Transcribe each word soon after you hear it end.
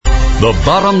The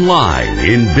bottom line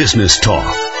in business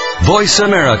talk. Voice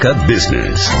America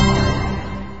Business.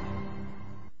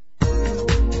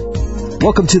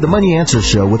 Welcome to the Money Answer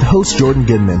Show with host Jordan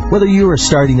Goodman. Whether you are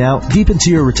starting out, deep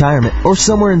into your retirement, or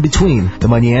somewhere in between, the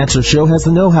Money Answer Show has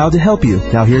the know-how to help you.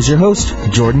 Now here's your host,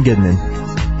 Jordan Goodman.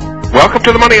 Welcome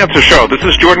to the Money Answer Show. This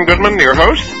is Jordan Goodman, your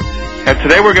host. And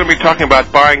today we're going to be talking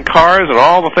about buying cars and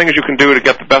all the things you can do to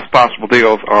get the best possible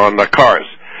deals on cars.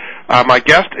 My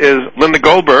guest is Linda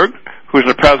Goldberg, who's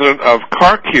the president of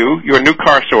CarQ, your new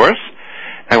car source.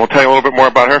 And we'll tell you a little bit more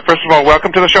about her. First of all,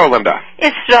 welcome to the show, Linda.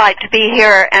 It's a delight to be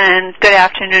here, and good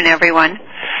afternoon, everyone.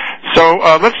 So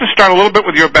let's just start a little bit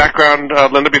with your background,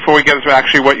 Linda, before we get into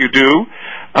actually what you do.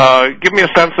 Give me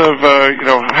a sense of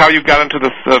how you got into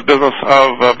this business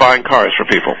of buying cars for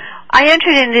people. I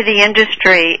entered into the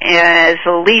industry as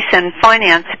a lease and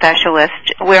finance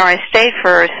specialist, where I stayed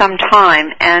for some time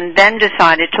and then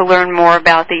decided to learn more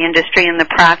about the industry and the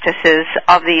practices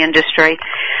of the industry,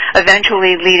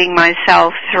 eventually leading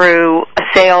myself through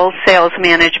sales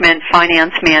management,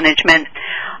 finance management.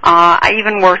 I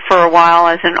even worked for a while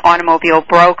as an automobile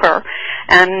broker,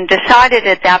 and decided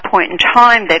at that point in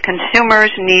time that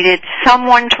consumers needed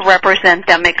someone to represent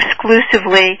them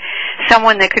exclusively,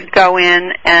 someone that could go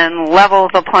in and level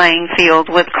the playing field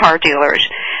with car dealers.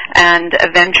 And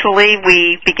eventually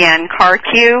we began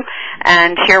CarQ,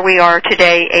 and here we are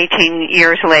today, 18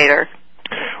 years later.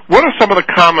 What are some of the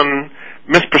common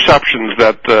misperceptions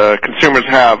that consumers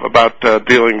have about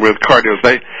dealing with car dealers?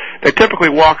 They typically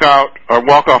walk out or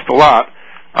walk off the lot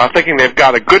thinking they've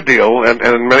got a good deal, and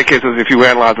in many cases, if you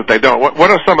analyze it, they don't. What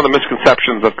are some of the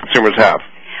misconceptions that consumers have?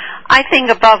 I think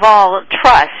above all,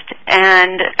 trust.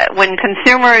 And when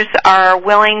consumers are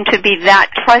willing to be that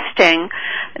trusting,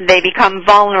 they become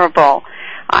vulnerable.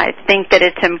 I think that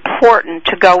it's important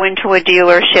to go into a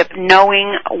dealership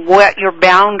knowing what your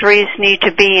boundaries need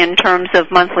to be in terms of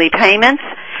monthly payments,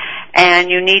 and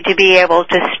you need to be able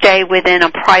to stay within a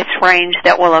price range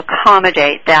that will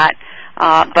accommodate that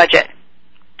budget.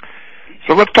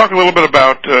 So let's talk a little bit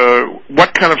about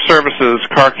what kind of services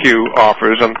CarQ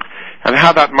offers and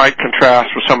how that might contrast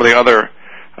with some of the other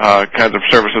kinds of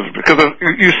services. Because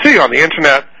you see on the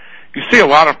Internet, you see a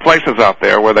lot of places out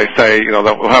there where they say,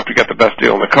 that will help you get the best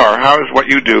deal in the car. How is what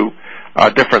you do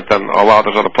different than a lot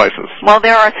of those other places? Well,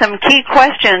 there are some key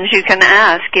questions you can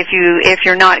ask if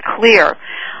you're not clear.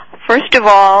 First of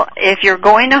all, if you're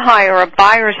going to hire a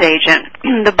buyer's agent,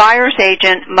 the buyer's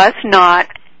agent must not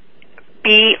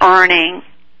be earning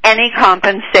any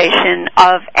compensation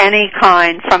of any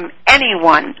kind from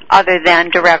anyone other than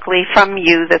directly from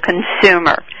you, the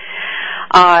consumer.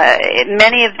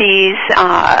 Many of these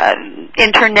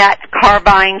Internet car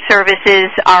buying services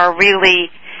are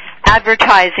really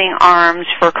advertising arms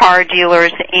for car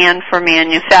dealers and for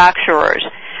manufacturers.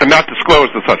 And not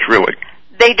disclosed as such, really.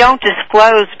 They don't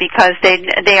disclose because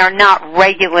they are not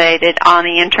regulated on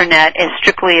the Internet as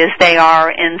strictly as they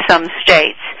are in some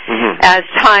states. Mm-hmm. As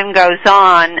time goes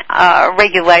on,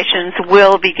 regulations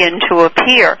will begin to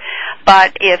appear.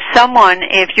 But if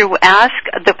you ask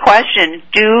the question,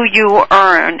 do you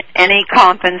earn any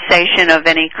compensation of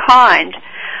any kind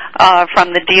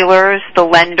from the dealers, the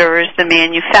lenders, the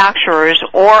manufacturers,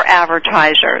 or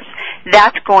advertisers,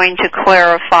 that's going to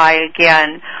clarify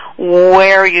again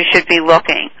where you should be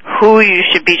looking, who you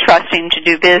should be trusting to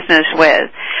do business with.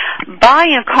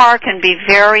 Buying a car can be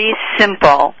very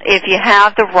simple if you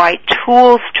have the right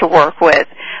tools to work with.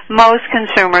 Most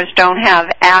consumers don't have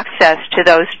access to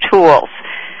those tools.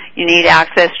 You need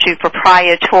access to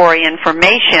proprietary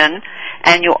information,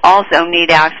 and you also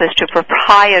need access to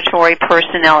proprietary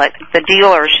personnel at the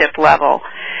dealership level.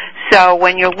 So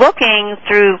when you're looking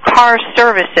through car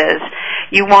services,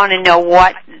 you want to know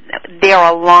what their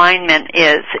alignment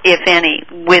is, if any,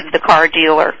 with the car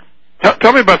dealer.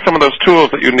 Tell me about some of those tools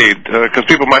that you need, because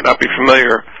people might not be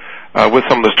familiar with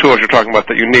some of those tools you're talking about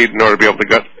that you need in order to be able to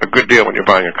get a good deal when you're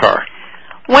buying a car.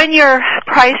 When you're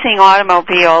pricing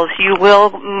automobiles, you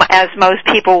will, as most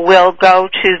people will, go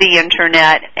to the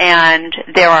Internet, and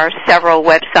there are several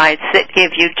websites that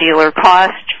give you dealer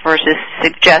cost versus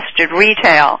suggested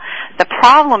retail. The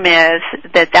problem is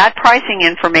that pricing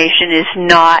information is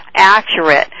not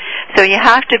accurate. So you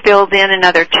have to build in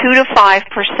another 2 to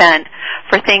 5%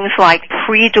 for things like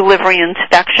pre-delivery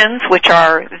inspections, which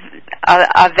are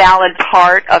a valid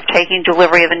part of taking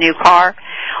delivery of a new car.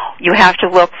 You have to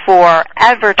look for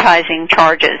advertising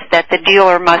charges that the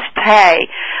dealer must pay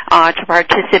to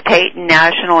participate in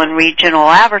national and regional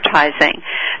advertising.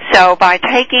 So by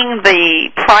taking the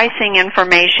pricing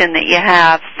information that you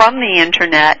have from the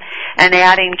Internet and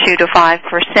adding 2 to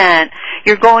 5%,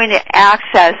 you're going to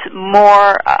access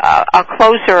more, a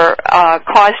closer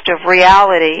cost of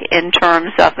reality in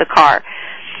terms of the car.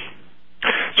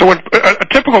 So when a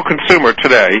typical consumer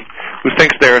today who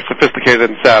thinks they're sophisticated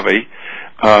and savvy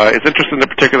is interested in a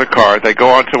particular car, they go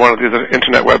onto one of these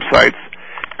internet websites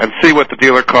and see what the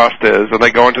dealer cost is, and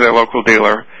they go into their local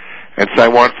dealer and say, I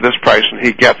want it for this price, and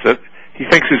he gets it. He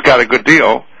thinks he's got a good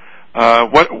deal.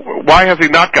 Why has he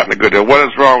not gotten a good deal? What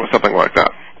is wrong with something like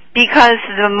that? Because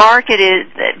the market is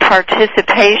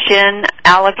participation,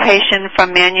 allocation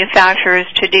from manufacturers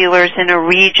to dealers in a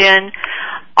region,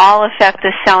 all affect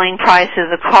the selling price of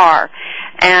the car.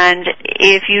 And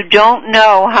if you don't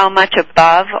know how much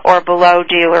above or below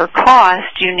dealer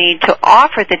cost you need to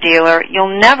offer the dealer,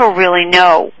 you'll never really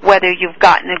know whether you've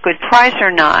gotten a good price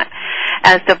or not.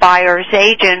 As the buyer's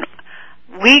agent,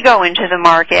 we go into the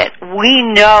market, we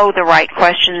know the right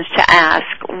questions to ask,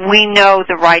 we know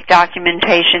the right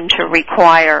documentation to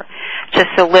require to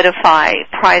solidify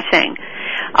pricing.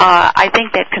 I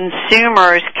think that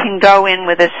consumers can go in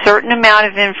with a certain amount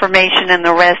of information and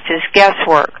the rest is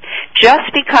guesswork.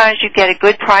 Just because you get a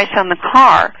good price on the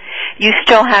car, you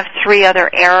still have 3 other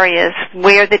areas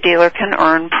where the dealer can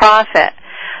earn profit.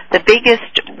 The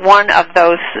biggest one of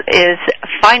those is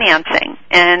financing.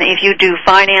 And if you do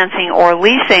financing or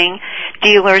leasing,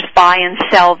 dealers buy and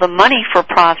sell the money for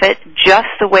profit just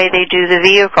the way they do the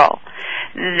vehicle.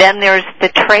 Then there's the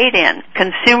trade-in.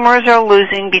 Consumers are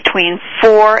losing between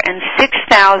 $4,000 and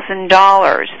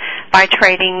 $6,000 by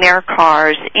trading their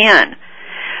cars in.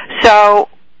 So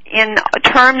in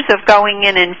terms of going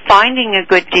in and finding a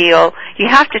good deal, you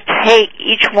have to take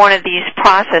each one of these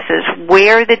processes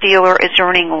where the dealer is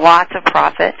earning lots of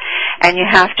profit, and you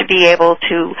have to be able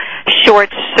to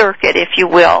short-circuit, if you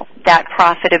will, that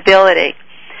profitability.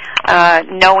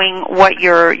 Knowing what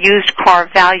your used car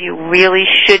value really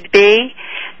should be,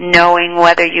 knowing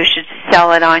whether you should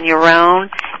sell it on your own.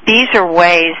 These are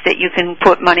ways that you can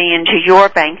put money into your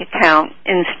bank account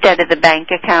instead of the bank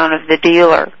account of the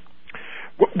dealer.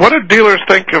 What do dealers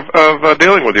think of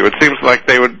dealing with you? It seems like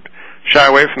they would shy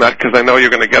away from that because they know you're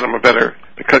going to get them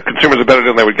consumers a better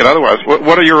deal than they would get otherwise.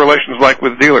 What are your relations like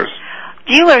with dealers?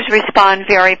 Dealers respond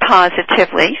very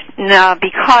positively. Now,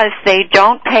 because they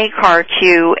don't pay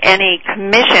CarQ any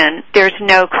commission, there's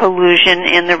no collusion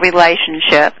in the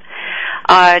relationship.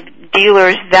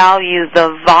 Dealers value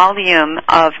the volume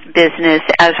of business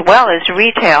as well as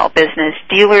retail business.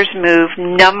 Dealers move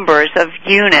numbers of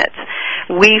units.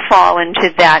 We fall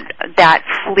into that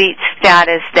fleet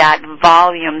status, that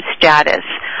volume status.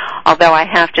 Although I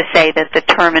have to say that the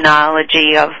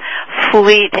terminology of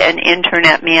fleet and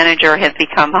internet manager have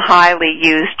become highly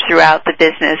used throughout the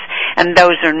business, and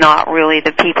those are not really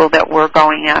the people that we're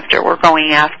going after. We're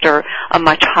going after a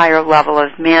much higher level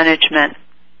of management.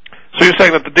 So you're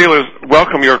saying that the dealers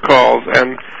welcome your calls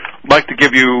and like to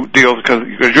give you deals because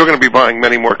you're going to be buying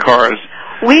many more cars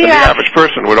than the average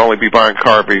person would only be buying a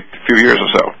car every few years or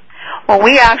so. Well,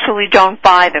 we actually don't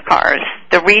buy the cars.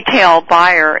 The retail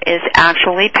buyer is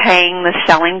actually paying the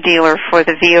selling dealer for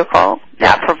the vehicle.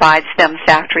 That provides them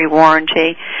factory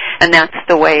warranty, and that's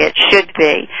the way it should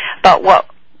be. But what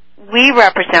we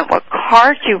represent, what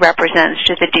CarQ represents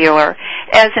to the dealer,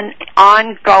 as an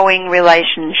ongoing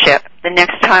relationship. The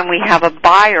next time we have a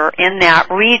buyer in that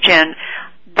region,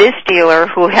 this dealer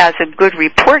who has a good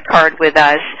report card with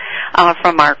us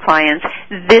from our clients,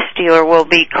 this dealer will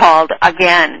be called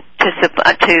again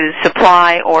to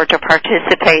supply or to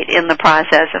participate in the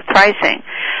process of pricing.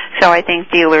 So I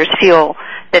think dealers feel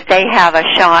that they have a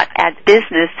shot at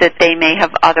business that they may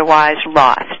have otherwise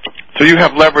lost. So you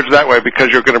have leverage that way because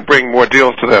you're going to bring more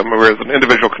deals to them, whereas an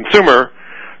individual consumer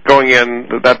going in,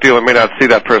 that dealer may not see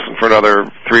that person for another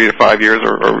 3 to 5 years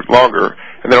or longer,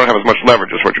 and they don't have as much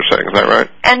leverage, is what you're saying. Is that right?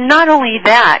 And not only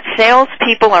that,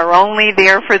 salespeople are only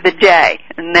there for the day,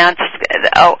 and that's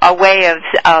a way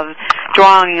of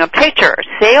drawing a picture.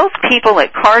 Salespeople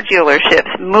at car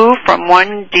dealerships move from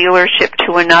one dealership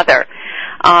to another.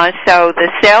 So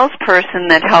the salesperson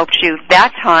that helps you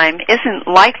that time isn't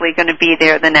likely going to be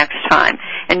there the next time.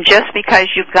 And just because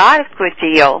you got a good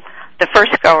deal the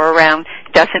first go-around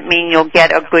doesn't mean you'll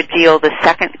get a good deal the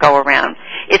second go-around.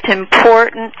 It's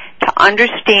important to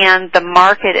understand the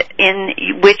market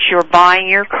in which you're buying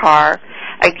your car,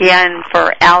 again,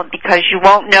 because you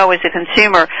won't know as a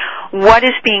consumer what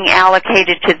is being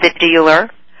allocated to the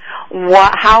dealer,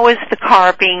 how is the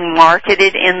car being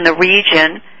marketed in the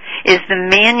region, is the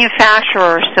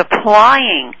manufacturer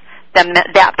supplying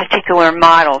that particular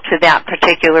model to that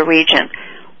particular region.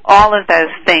 All of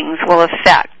those things will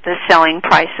affect the selling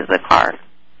price of the car.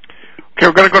 Okay,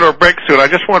 we're going to go to a break soon. I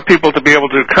just want people to be able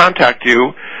to contact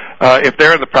you if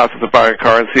they're in the process of buying a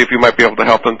car and see if you might be able to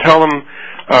help them. Tell them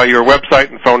your website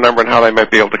and phone number and how they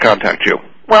might be able to contact you.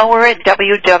 Well, we're at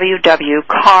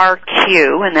www.carq,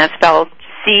 and that's spelled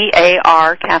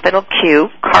C-A-R, capital Q,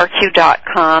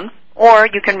 carq.com, or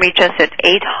you can reach us at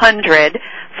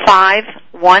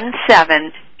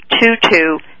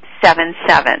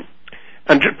 800-517-2277.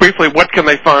 And briefly, what can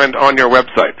they find on your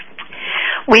website?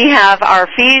 We have our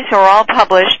fees are all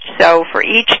published, so for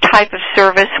each type of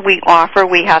service we offer,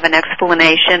 we have an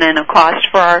explanation and a cost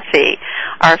for our fee.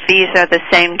 Our fees are the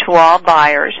same to all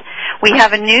buyers. We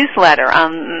have a newsletter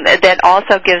that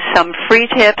also gives some free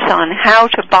tips on how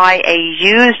to buy a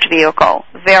used vehicle,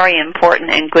 very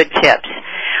important and good tips.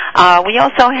 We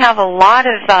also have a lot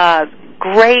of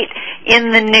great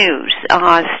in the news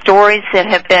stories that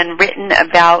have been written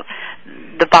about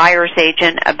the buyer's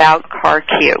agent, about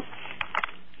CarQ.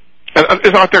 And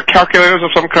aren't there calculators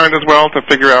of some kind as well to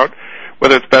figure out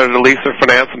whether it's better to lease or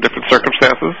finance in different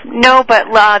circumstances? No, but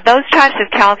those types of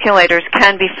calculators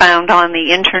can be found on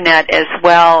the Internet as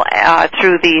well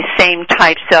through the same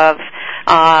types of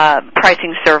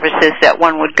pricing services that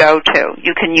one would go to.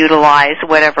 You can utilize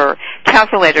whatever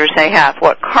calculators they have.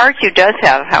 What CarQ does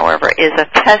have, however, is a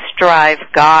test drive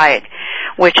guide,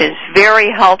 which is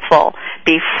very helpful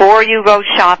before you go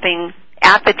shopping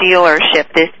at the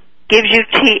dealership. This gives you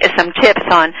some tips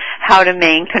on how to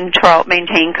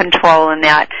maintain control in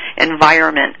that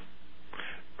environment.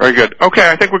 Very good. Okay,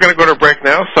 I think we're going to go to a break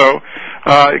now. So,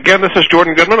 again, this is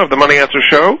Jordan Goodman of the Money Answer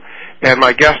Show, and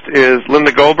my guest is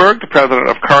Linda Goldberg, the president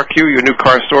of CarQ, your new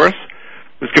car source,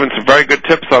 who's given some very good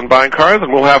tips on buying cars,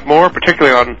 and we'll have more,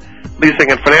 particularly on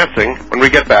leasing and financing, when we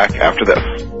get back after this.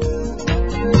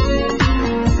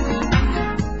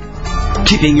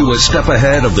 Keeping you a step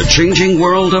ahead of the changing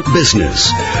world of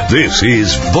business. This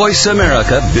is Voice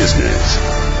America Business.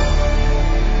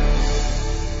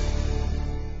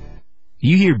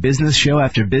 You hear business show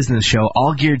after business show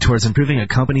all geared towards improving a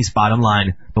company's bottom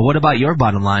line. But what about your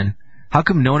bottom line? How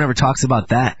come no one ever talks about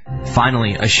that?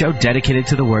 Finally, a show dedicated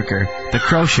to the worker. The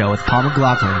Crow Show with Paul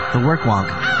McLaughlin, the Work Wonk.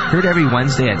 Heard every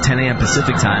Wednesday at 10 a.m.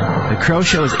 Pacific Time, the Crow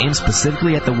Show is aimed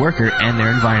specifically at the worker and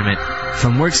their environment.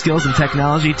 From work skills and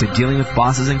technology to dealing with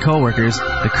bosses and coworkers,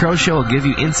 the Crow Show will give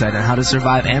you insight on how to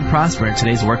survive and prosper in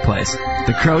today's workplace.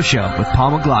 The Crow Show with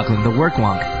Paul McLaughlin, the Work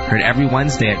Wonk. Heard every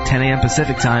Wednesday at 10 a.m.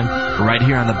 Pacific Time, right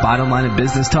here on the Bottom Line of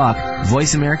Business Talk,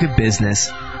 Voice America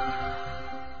Business.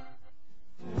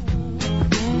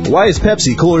 Why is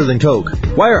Pepsi cooler than Coke?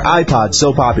 Why are iPods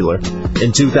so popular?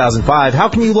 In 2005, how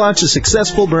can you launch a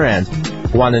successful brand?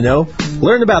 Want to know?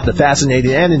 Learn about the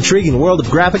fascinating and intriguing world of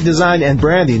graphic design and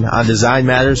branding on Design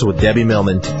Matters with Debbie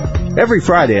Millman. Every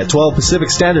Friday at 12 Pacific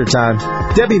Standard Time,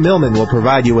 Debbie Millman will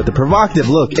provide you with a provocative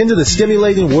look into the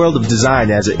stimulating world of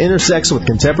design as it intersects with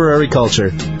contemporary culture.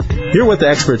 Hear what the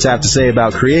experts have to say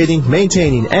about creating,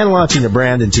 maintaining, and launching a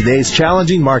brand in today's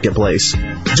challenging marketplace.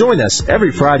 Join us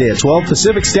every Friday at 12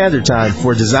 Pacific Standard Time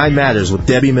for Design Matters with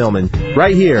Debbie Millman,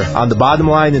 right here on the Bottom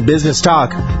Line in Business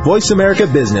Talk, Voice America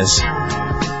Business.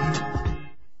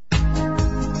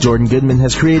 Jordan Goodman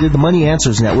has created the Money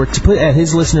Answers Network to put at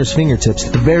his listeners' fingertips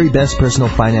the very best personal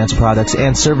finance products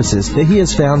and services that he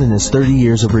has found in his 30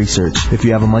 years of research. If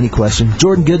you have a money question,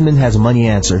 Jordan Goodman has a money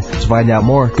answer. To find out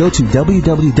more, go to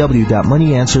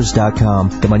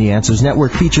www.moneyanswers.com. The Money Answers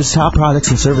Network features top products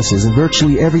and services in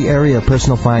virtually every area of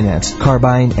personal finance, car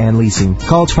buying and leasing,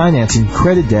 college financing,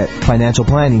 credit debt, financial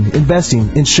planning,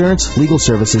 investing, insurance, legal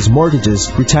services,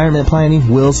 mortgages, retirement planning,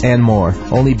 wills, and more.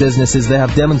 Only businesses that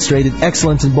have demonstrated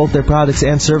excellence in both their products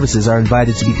and services are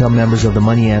invited to become members of the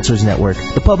Money Answers Network.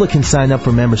 The public can sign up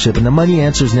for membership in the Money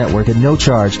Answers Network at no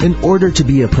charge in order to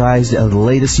be apprised of the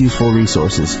latest useful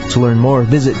resources. To learn more,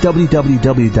 visit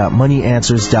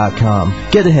www.moneyanswers.com.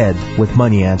 Get ahead with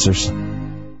Money Answers.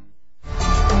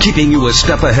 Keeping you a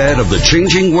step ahead of the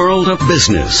changing world of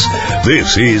business.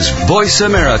 This is Voice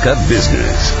America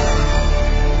Business.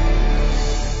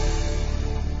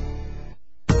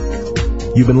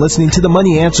 You've been listening to the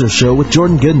Money Answers Show with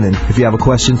Jordan Goodman. If you have a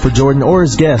question for Jordan or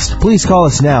his guest, please call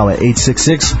us now at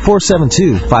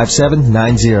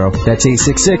 866-472-5790. That's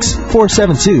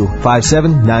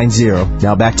 866-472-5790.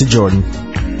 Now back to Jordan.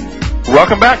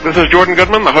 Welcome back. This is Jordan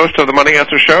Goodman, the host of the Money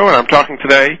Answer Show, and I'm talking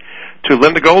today to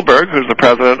Linda Goldberg, who's the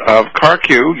president of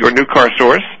CarQ, your new car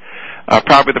source,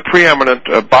 probably the preeminent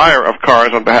buyer of cars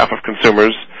on behalf of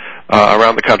consumers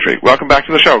around the country. Welcome back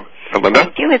to the show, Linda.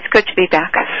 Thank you. It's good to be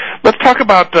back. Let's talk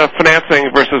about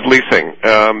financing versus leasing.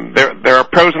 There are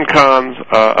pros and cons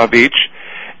of each,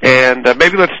 and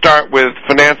maybe let's start with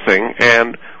financing.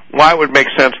 And why it would make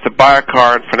sense to buy a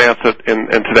car and finance it in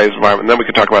today's environment. And then we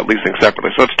can talk about leasing separately.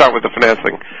 So let's start with the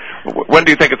financing. When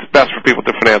do you think it's best for people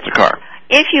to finance a car?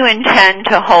 If you intend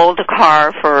to hold a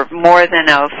car for more than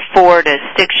a 4 to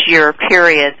 6 year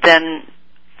period, then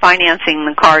financing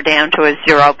the car down to a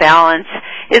zero balance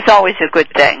is always a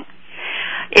good thing.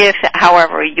 If,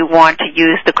 however, you want to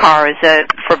use the car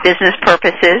for business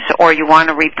purposes, or you want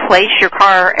to replace your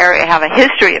car or have a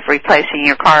history of replacing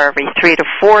your car every 3 to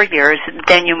 4 years,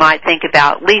 then you might think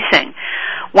about leasing.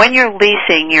 When you're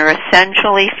leasing, you're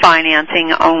essentially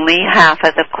financing only half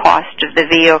of the cost of the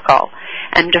vehicle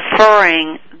and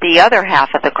deferring the other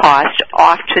half of the cost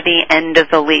off to the end of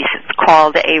the lease. It's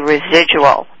called a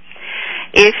residual.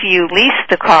 If you lease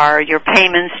the car, your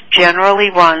payments generally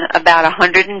run about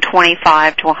 $125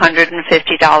 to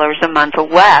 $150 a month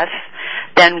less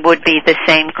than would be the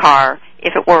same car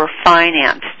if it were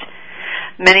financed.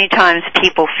 Many times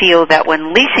people feel that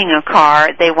when leasing a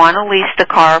car, they want to lease the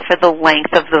car for the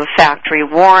length of the factory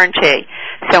warranty.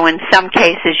 So in some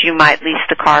cases, you might lease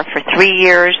the car for 3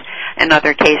 years, in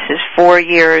other cases 4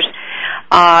 years.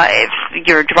 If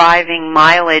your driving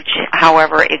mileage,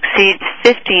 however, exceeds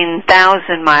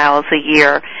 15,000 miles a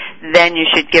year, then you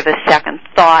should give a second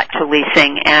thought to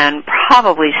leasing and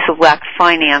probably select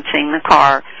financing the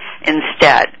car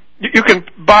instead. You can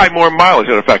buy more mileage,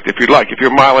 in effect, if you'd like. If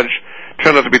your mileage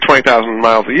turns out to be 20,000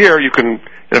 miles a year, you can,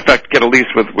 in effect, get a lease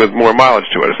with more mileage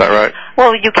to it. Is that right?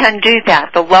 Well, you can do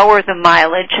that. The lower the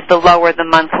mileage, the lower the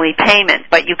monthly payment.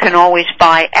 But you can always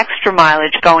buy extra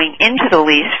mileage going into the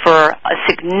lease for a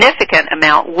significant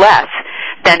amount less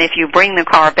than if you bring the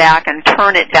car back and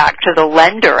turn it back to the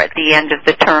lender at the end of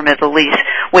the term of the lease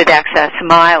with excess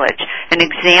mileage. An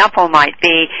example might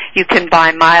be you can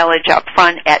buy mileage up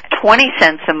front at 20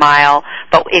 cents a mile,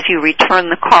 but if you return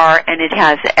the car and it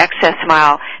has excess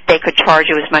mile, they could charge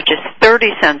you as much as 30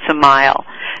 cents a mile.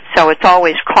 So it's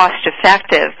always cost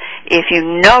effective. If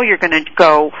you know you're going to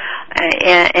go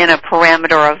in a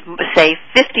parameter of, say,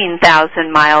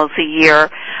 15,000 miles a year,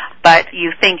 but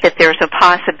you think that there's a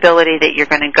possibility that you're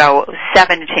going to go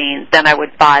 17, then I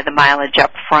would buy the mileage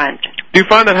up front. Do you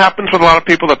find that happens with a lot of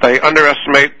people, that they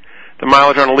underestimate the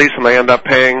mileage on a lease and they end up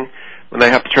paying when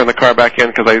they have to turn the car back in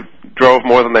because they drove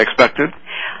more than they expected?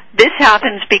 This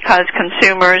happens because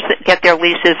consumers get their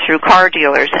leases through car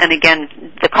dealers, and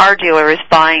again, the car dealer is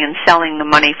buying and selling the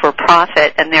money for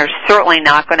profit, and they're certainly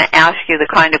not going to ask you the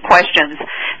kind of questions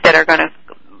that are going to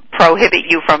prohibit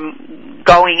you from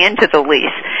going into the lease.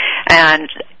 And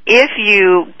if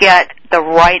you get the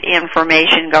right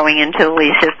information going into the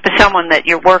lease, if someone that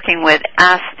you're working with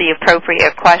asks the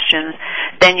appropriate questions,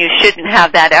 then you shouldn't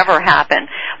have that ever happen.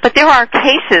 But there are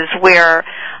cases where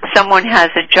someone has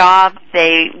a job,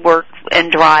 they work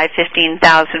and drive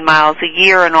 15,000 miles a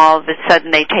year, and all of a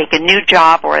sudden they take a new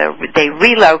job or they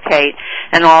relocate,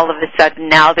 and all of a sudden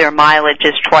now their mileage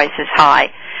is twice as high.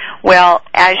 Well,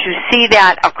 as you see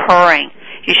that occurring,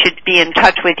 you should be in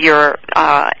touch with your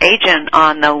agent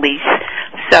on the lease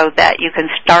so that you can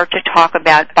start to talk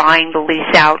about buying the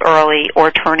lease out early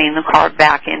or turning the car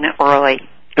back in early.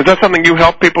 Is that something you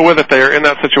help people with? If they're in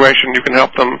that situation, you can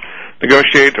help them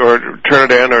negotiate or turn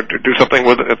it in or do something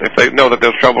with it if they know that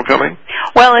there's trouble coming?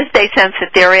 Well, if they sense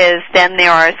that there is, then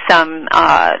there are some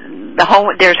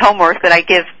there's homework that I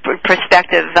give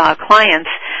prospective clients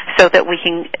so that we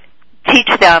can teach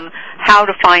them how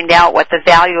to find out what the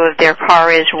value of their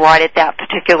car is right at that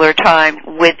particular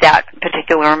time with that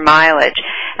particular mileage,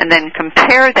 and then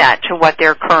compare that to what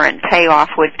their current payoff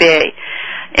would be.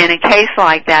 In a case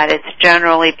like that, it's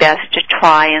generally best to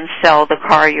try and sell the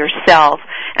car yourself.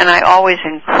 And I always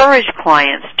encourage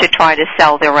clients to try to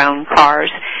sell their own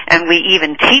cars, and we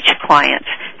even teach clients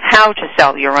how to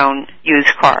sell your own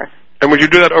used car. And would you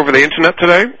do that over the Internet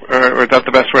today, or is that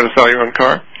the best way to sell your own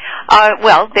car?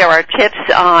 Well, there are tips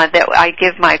that I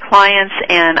give my clients,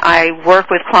 and I work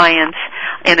with clients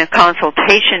in a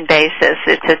consultation basis.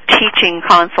 It's a teaching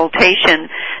consultation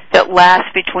that lasts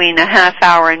between a half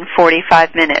hour and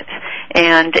 45 minutes,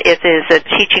 and it is a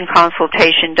teaching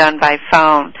consultation done by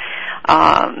phone.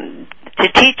 To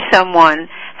teach someone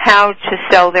how to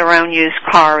sell their own used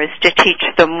car is to teach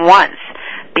them once,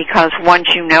 because once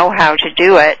you know how to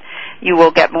do it, you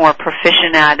will get more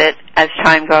proficient at it as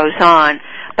time goes on.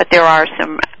 But there are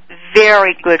some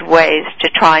very good ways to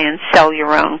try and sell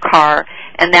your own car,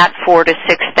 and that $4,000 to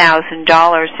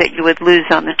 $6,000 that you would lose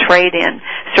on the trade-in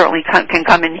certainly can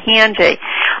come in handy.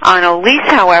 On a lease,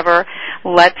 however,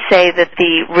 let's say that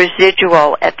the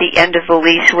residual at the end of the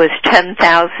lease was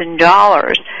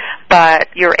 $10,000, but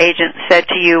your agent said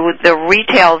to you the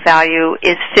retail value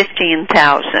is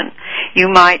 $15,000. You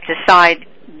might decide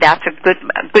that's a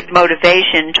good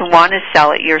motivation to want to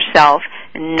sell it yourself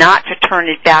and not to turn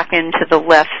it back into the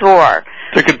lessor.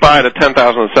 So you could buy it at $10,000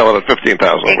 and sell it at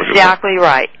 $15,000. Exactly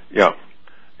right. Yeah.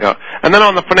 And then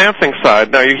on the financing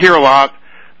side, now you hear a lot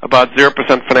about 0%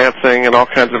 financing and all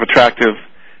kinds of attractive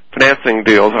financing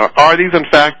deals. Are these, in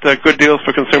fact, good deals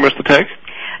for consumers to take?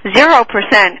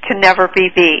 0% can never be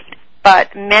beat,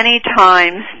 but many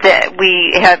times that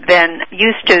we have been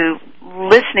used to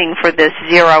listening for this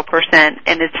 0%,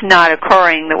 and it's not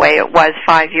occurring the way it was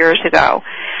 5 years ago.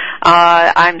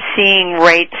 I'm seeing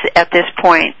rates at this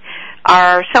point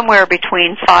are somewhere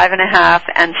between 5.5%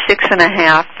 and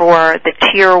 6.5% for the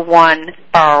Tier 1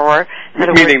 borrower.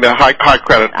 Meaning the high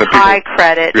credit. High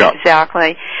credit, yeah.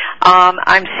 Exactly.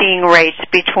 I'm seeing rates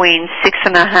between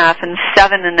 6.5% and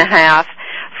 7.5%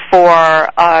 for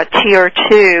Tier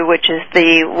 2, which is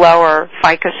the lower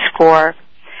FICO score.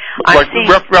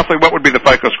 Roughly, what would be the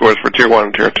FICO scores for Tier 1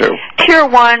 and Tier 2? Tier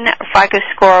 1 FICO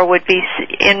score would be,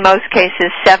 in most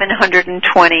cases,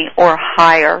 720 or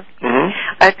higher. Mm-hmm.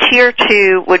 A Tier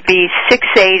 2 would be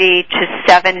 680 to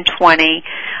 720,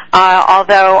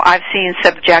 although I've seen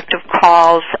subjective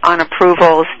calls on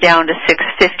approvals down to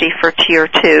 650 for Tier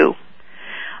 2.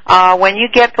 When you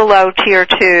get below Tier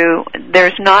 2,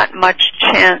 there's not much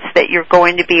chance that you're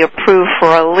going to be approved for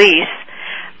a lease.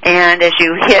 And as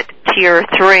you hit Tier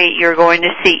 3, you're going to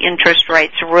see interest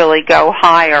rates really go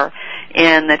higher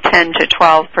in the 10 to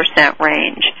 12%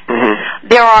 range. Mm-hmm.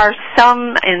 There are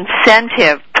some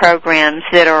incentive programs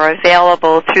that are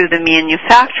available through the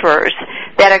manufacturers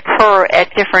that occur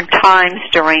at different times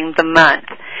during the month.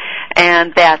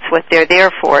 And that's what they're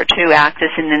there for, to act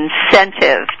as an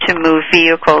incentive to move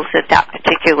vehicles at that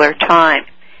particular time.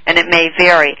 And it may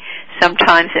vary.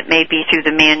 Sometimes it may be through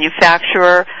the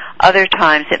manufacturer. Other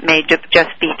times it may just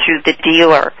be through the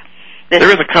dealer. There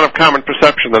is a kind of common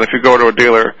perception that if you go to a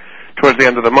dealer towards the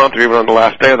end of the month or even on the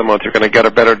last day of the month, you're going to get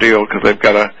a better deal because they've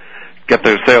got to get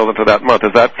their sales into that month.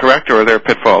 Is that correct, or are there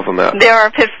pitfalls in that? There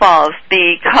are pitfalls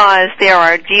because there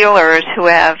are dealers who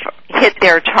have hit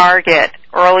their target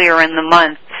earlier in the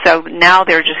month, so now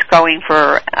they're just going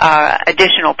for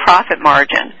additional profit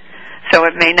margin. So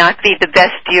it may not be the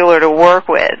best dealer to work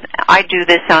with. I do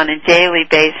this on a daily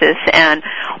basis, and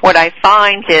what I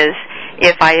find is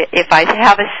if I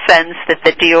have a sense that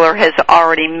the dealer has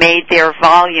already made their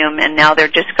volume and now they're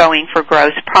just going for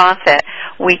gross profit,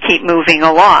 we keep moving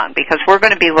along because we're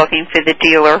going to be looking for the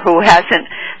dealer who hasn't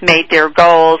made their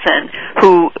goals and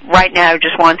who right now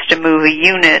just wants to move a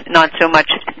unit, not so much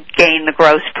gain the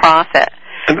gross profit.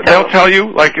 And they'll tell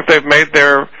you, like, if they've made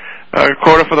their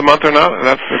quota for the month or not?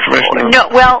 That's information. No,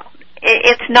 well,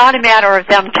 it's not a matter of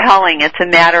them telling. It's a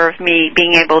matter of me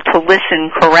being able to listen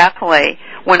correctly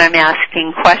when I'm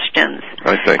asking questions.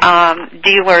 I see.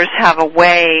 Dealers have a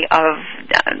way of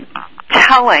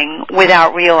telling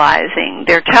without realizing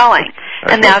they're telling.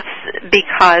 And that's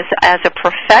because as a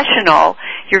professional,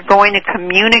 you're going to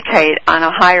communicate on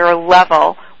a higher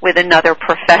level with another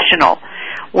professional,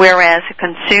 whereas a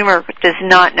consumer does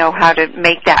not know how to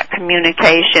make that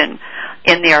communication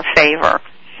in their favor.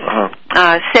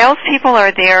 Uh-huh. Salespeople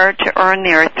are there to earn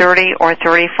their 30 or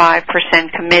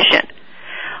 35% commission.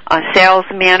 A sales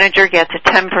manager gets a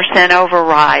 10%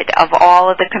 override of all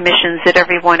of the commissions that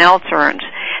everyone else earns.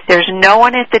 There's no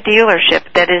one at the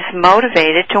dealership that is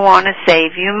motivated to want to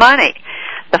save you money.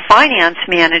 The finance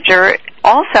manager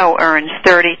also earns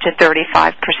 30 to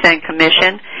 35%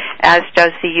 commission, as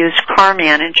does the used car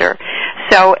manager.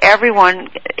 So everyone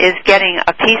is getting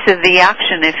a piece of the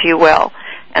action, if you will,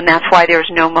 and that's why there's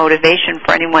no motivation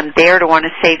for anyone there to want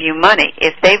to save you money.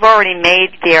 If they've already made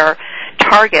their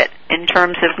target in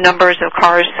terms of numbers of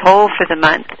cars sold for the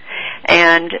month,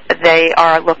 and they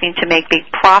are looking to make big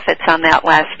profits on that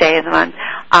last day of the month,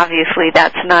 obviously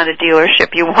that's not a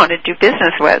dealership you want to do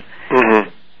business with. Mm-hmm.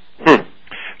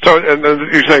 So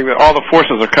you're saying that all the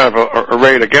forces are kind of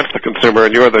arrayed against the consumer,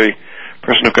 and you're the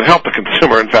person who can help the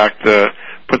consumer, in fact,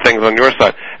 put things on your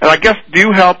side. And I guess, do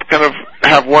you help kind of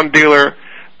have one dealer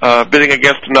bidding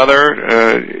against another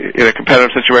in a competitive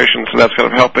situation, so that's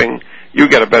kind of helping you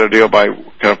get a better deal by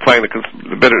kind of playing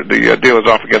the dealers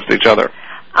off against each other?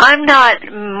 I'm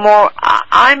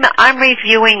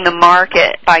reviewing the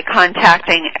market by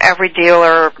contacting every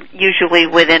dealer, usually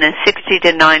within a 60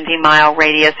 to 90 mile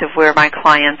radius of where my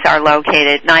clients are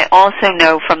located. And I also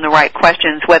know from the right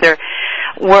questions whether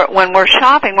when we're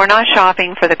shopping, we're not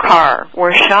shopping for the car.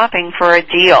 We're shopping for a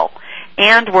deal.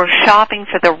 And we're shopping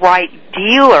for the right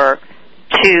dealer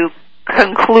to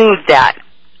conclude that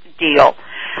deal.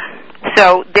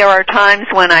 So there are times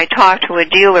when I talk to a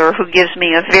dealer who gives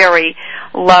me a very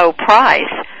low price,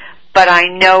 but I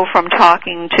know from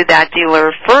talking to that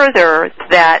dealer further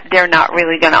that they're not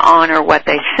really going to honor what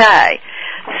they say.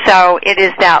 So it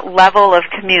is that level of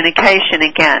communication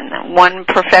again, one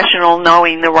professional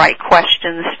knowing the right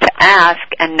questions to ask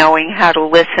and knowing how to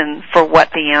listen for what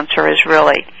the answer is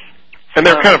really. And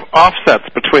there are kind of offsets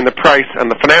between the price and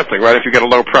the financing, right? If you get a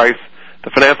low price, the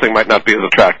financing might not be as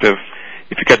attractive.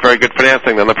 If you get very good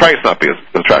financing, then the price not be as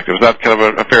attractive. Is that kind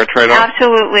of a fair trade-off?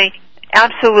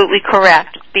 Absolutely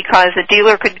correct, because a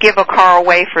dealer could give a car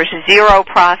away for zero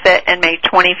profit and make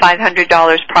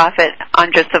 $2,500 profit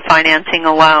on just the financing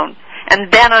alone.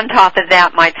 And then on top of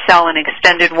that might sell an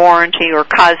extended warranty or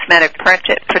cosmetic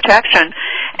protection,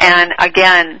 and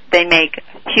again, they make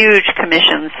huge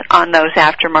commissions on those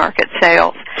aftermarket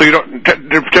sales. So you don't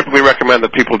typically recommend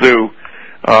that people do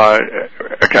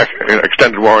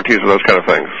extended warranties or those kind of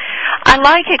things? I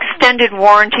like extended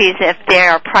warranties if they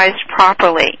are priced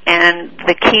properly, and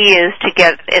the key is to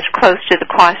get as close to the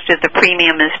cost of the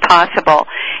premium as possible.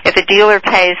 If a dealer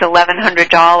pays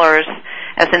 $1,100,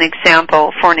 as an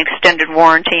example, for an extended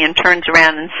warranty and turns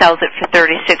around and sells it for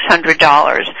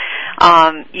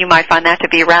 $3,600, you might find that to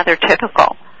be rather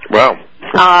typical. Wow.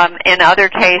 In other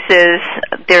cases,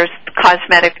 there's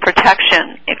cosmetic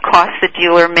protection. It costs the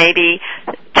dealer maybe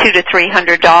 $200 to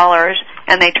 $300,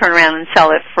 and they turn around and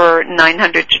sell it for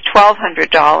 $900 to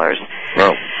 $1,200.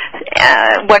 Wow.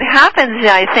 What happens,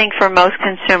 I think, for most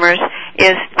consumers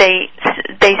is they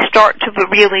start to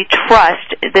really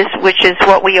trust this, which is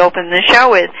what we open the show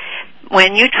with.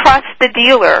 When you trust the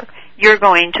dealer, you're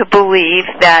going to believe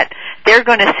that they're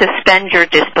going to suspend your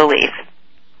disbelief.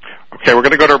 Okay, we're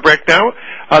going to go to a break now.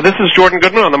 This is Jordan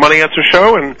Goodman on the Money Answer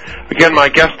Show, and again, my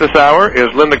guest this hour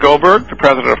is Linda Goldberg, the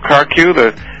president of CarQ,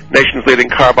 the nation's leading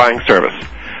car buying service.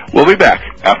 We'll be back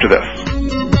after this.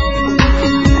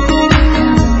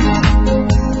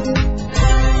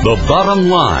 The bottom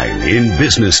line in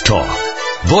business talk.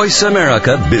 Voice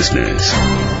America Business.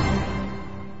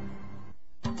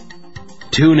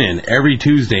 Tune in every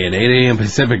Tuesday at 8 a.m.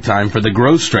 Pacific Time for The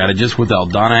Growth Strategist with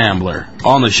Aldana Ambler.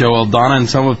 On the show, Aldana and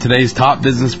some of today's top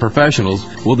business professionals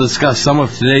will discuss some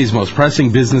of today's most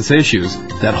pressing business issues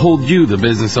that hold you, the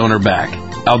business owner, back.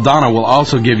 Aldana will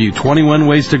also give you 21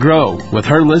 ways to grow with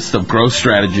her list of growth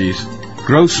strategies.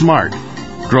 Grow smart,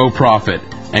 grow profit,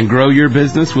 and grow your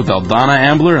business with Aldana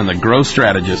Ambler and The Growth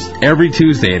Strategist every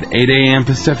Tuesday at 8 a.m.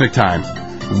 Pacific Time,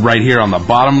 right here on the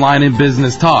Bottom Line in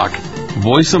Business Talk,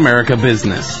 Voice America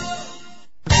Business.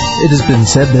 It has been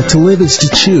said that to live is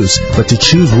to choose, but to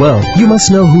choose well, you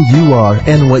must know who you are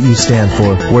and what you stand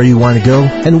for, where you want to go,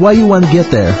 and why you want to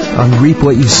get there. On Reap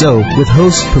What You Sow, with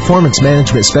host, performance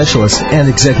management specialist, and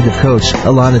executive coach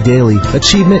Alana Daly,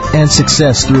 achievement and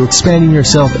success through expanding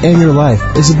yourself and your life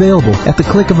is available at the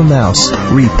click of a mouse.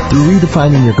 Reap through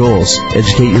redefining your goals.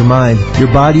 Educate your mind,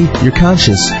 your body, your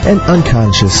conscious, and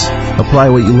unconscious. Apply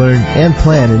what you learn and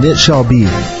plan, and it shall be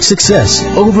success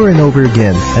over and over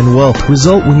again, and wealth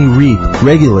result when you reap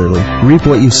regularly. Reap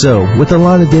What You Sow with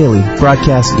Alana Daly,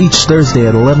 broadcast each Thursday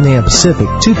at 11 a.m. Pacific,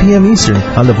 2 p.m. Eastern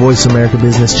on the Voice America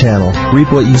Business Channel.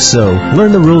 Reap What You Sow.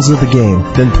 Learn the rules of the game,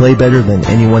 then play better than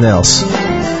anyone else.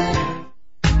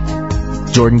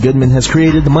 Jordan Goodman has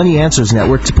created the Money Answers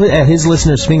Network to put at his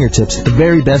listeners' fingertips the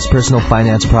very best personal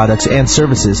finance products and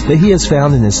services that he has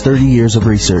found in his 30 years of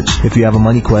research. If you have a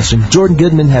money question, Jordan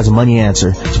Goodman has a money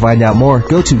answer. To find out more,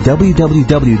 go to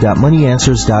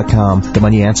www.moneyanswers.com. The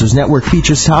Money Answers Network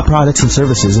features top products and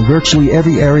services in virtually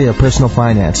every area of personal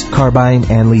finance, car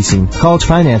buying and leasing, college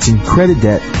financing, credit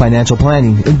debt, financial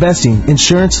planning, investing,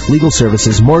 insurance, legal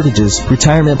services, mortgages,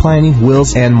 retirement planning,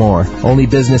 wills, and more. Only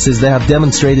businesses that have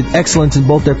demonstrated excellence in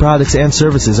both their products and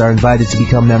services are invited to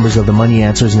become members of the Money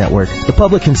Answers Network. The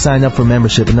public can sign up for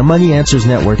membership in the Money Answers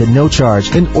Network at no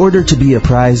charge in order to be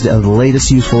apprised of the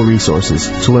latest useful resources.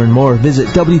 To learn more, visit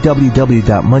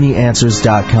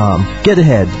www.moneyanswers.com. Get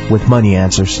ahead with Money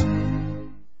Answers.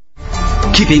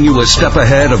 Keeping you a step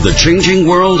ahead of the changing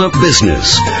world of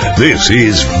business. This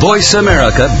is Voice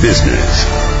America Business.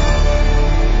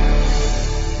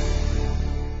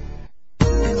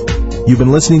 You've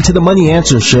been listening to the Money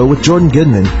Answers Show with Jordan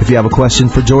Goodman. If you have a question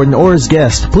for Jordan or his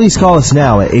guest, please call us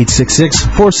now at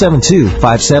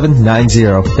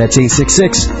 866-472-5790. That's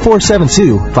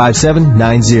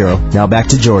 866-472-5790. Now back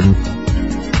to Jordan.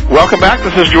 Welcome back.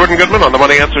 This is Jordan Goodman on the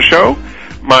Money Answer Show.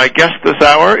 My guest this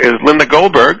hour is Linda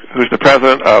Goldberg, who's the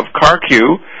president of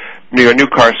CarQ, your new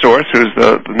car source, who's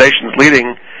the nation's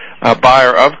leading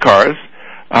buyer of cars.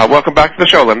 Welcome back to the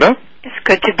show, Linda. It's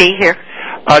good to be here.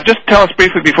 Just tell us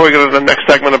briefly before we go to the next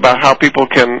segment about how people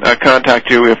can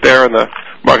contact you if they're in the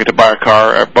market to buy a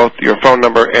car, both your phone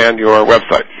number and your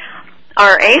website.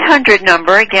 Our 800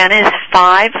 number, again, is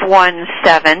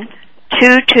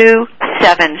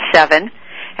 517-2277,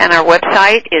 and our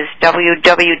website is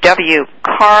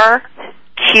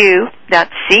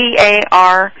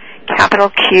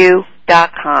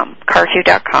www.carq.com,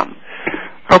 carq.com.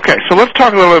 Okay, so let's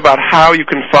talk a little bit about how you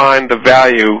can find the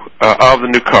value of the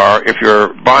new car if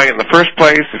you're buying it in the first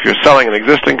place, if you're selling an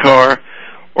existing car,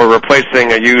 or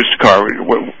replacing a used car.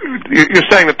 You're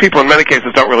saying that people in many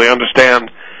cases don't really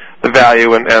understand the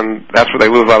value, and that's where they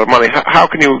lose a lot of money. How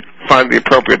can you find the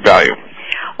appropriate value?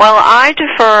 Well, I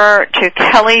defer to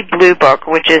Kelley Blue Book,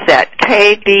 which is at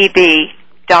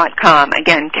kbb.com.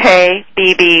 Again,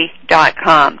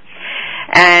 kbb.com.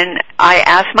 And I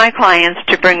ask my clients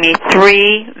to bring me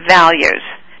 3 values: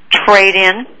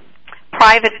 trade-in,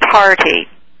 private party,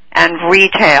 and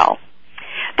retail.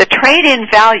 The trade-in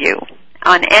value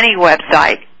on any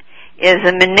website is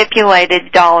a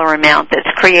manipulated dollar amount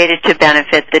that's created to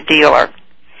benefit the dealer.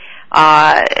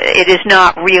 It is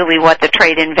not really what the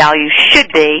trade-in value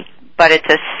should be, but it's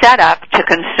a setup to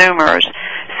consumers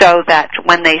so that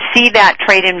when they see that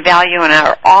trade-in value and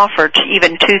are offered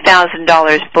even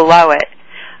 $2,000 below it,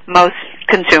 most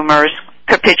consumers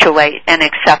capitulate and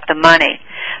accept the money.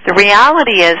 The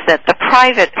reality is that the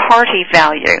private party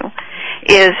value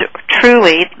is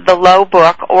truly the low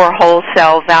book or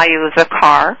wholesale value of the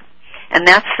car, and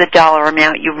that's the dollar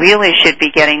amount you really should be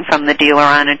getting from the dealer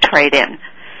on a trade-in.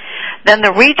 Then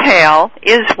the retail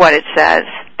is what it says.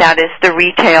 That is the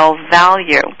retail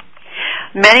value.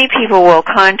 Many people will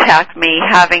contact me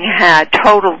having had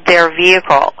totaled their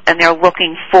vehicle, and they're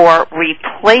looking for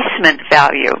replacement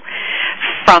value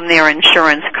from their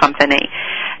insurance company.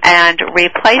 And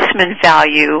replacement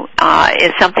value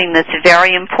is something that's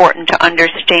very important to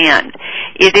understand.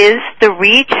 It is the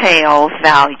retail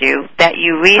value that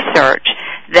you research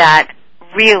that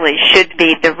really should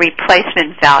be the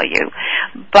replacement value.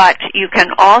 But you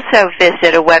can also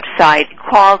visit a website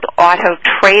called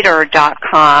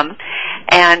autotrader.com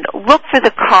and look for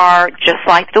the car just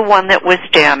like the one that was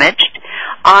damaged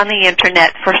on the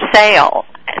internet for sale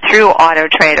through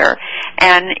AutoTrader.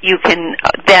 And you can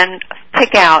then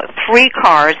pick out 3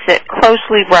 cars that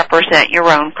closely represent your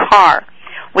own car.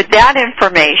 With that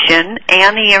information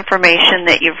and the information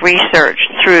that you've researched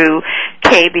through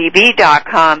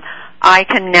kbb.com, I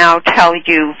can now tell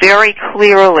you very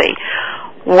clearly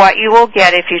what you will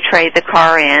get if you trade the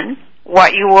car in,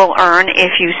 what you will earn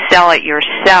if you sell it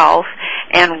yourself,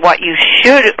 and what you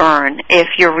should earn if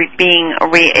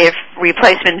if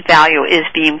replacement value is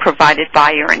being provided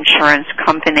by your insurance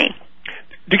company.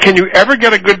 Can you ever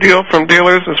get a good deal from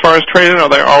dealers as far as trading, or are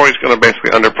they always going to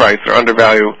basically underprice or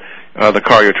undervalue the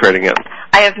car you're trading in?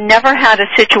 I have never had a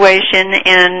situation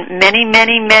in many,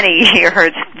 many, many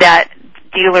years that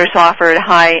dealers offered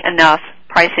high enough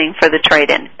pricing for the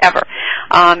trade-in, ever.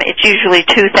 It's usually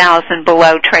 $2,000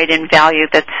 below trade-in value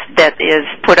that is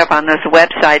put up on those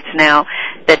websites now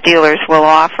that dealers will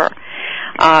offer.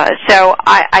 So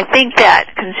I think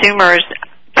that consumers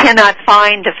cannot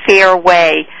find a fair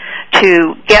way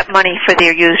to get money for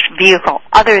their used vehicle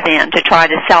other than to try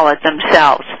to sell it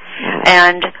themselves.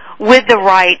 And with the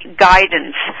right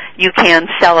guidance, you can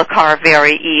sell a car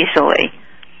very easily.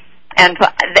 And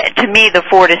to me, the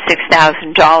 $4,000 to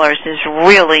 $6,000 is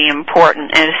really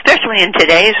important, and especially in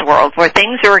today's world where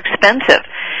things are expensive.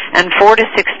 And $4,000 to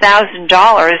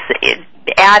 $6,000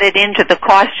 added into the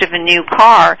cost of a new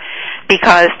car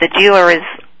because the dealer is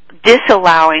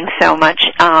disallowing so much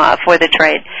for the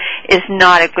trade is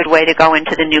not a good way to go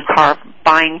into the new car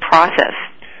buying process.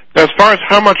 Now, as far as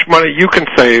how much money you can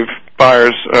save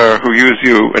buyers who use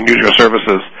you and use your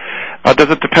services, does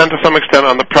it depend to some extent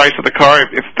on the price of the car?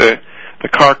 If the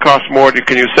car costs more,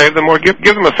 can you save them more? Give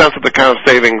them a sense of the kind of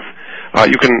savings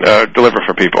you can deliver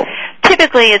for people.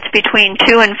 Typically, it's between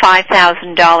 $2,000 and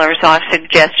 $5,000 off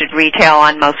suggested retail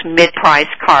on most mid-price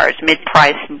cars.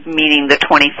 Mid-price meaning the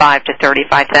 $25,000 to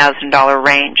 $35,000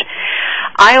 range.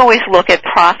 I always look at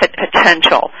profit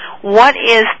potential. What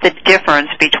is the difference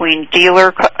between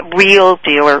real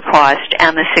dealer cost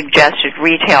and the suggested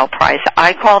retail price?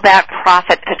 I call that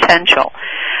profit potential.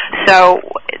 So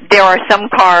there are some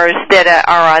cars that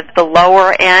are at the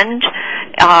lower end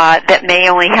that may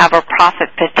only have a profit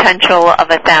potential of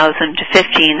 $1,000 to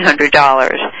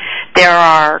 $1,500. There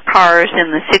are cars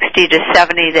in the $60,000 to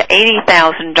 $70,000 to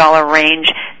 $80,000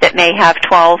 range that may have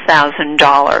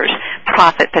 $12,000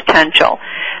 profit potential.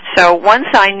 So once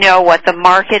I know what the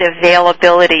market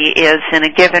availability is in a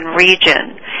given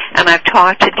region, and I've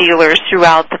talked to dealers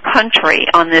throughout the country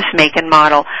on this make and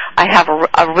model, I have a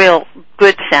real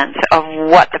good sense of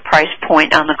what the price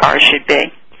point on the car should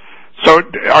be. So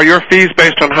are your fees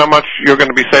based on how much you're going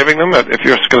to be saving them? If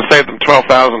you're going to save them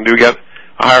 $12,000, do you get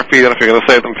a higher fee than if you're going to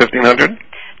save them $1,500?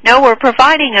 No, we're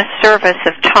providing a service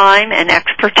of time and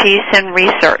expertise and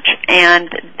research, and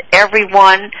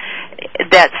everyone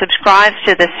that subscribes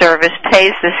to the service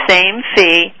pays the same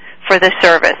fee for the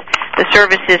service. The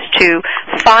service is to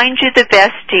find you the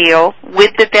best deal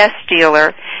with the best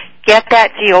dealer, get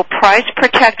that deal price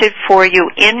protected for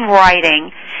you in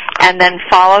writing, and then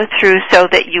follow through so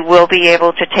that you will be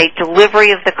able to take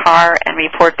delivery of the car and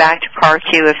report back to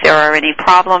CarQ if there are any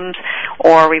problems,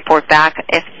 or report back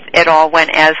if it all went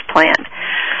as planned.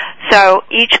 So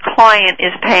each client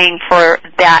is paying for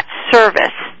that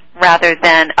service rather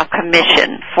than a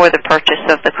commission for the purchase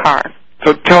of the car.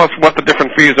 So tell us what the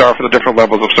different fees are for the different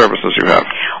levels of services you have.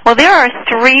 Well, there are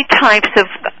three types of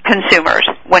consumers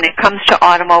when it comes to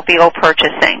automobile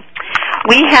purchasing.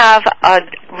 We have a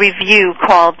review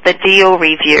called the deal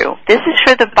review. This is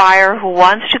for the buyer who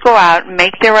wants to go out and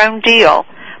make their own deal,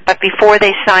 but before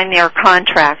they sign their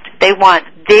contract, they want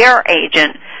their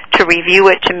agent to review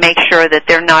it to make sure that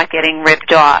they're not getting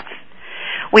ripped off.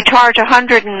 We charge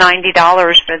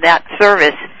 $190 for that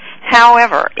service.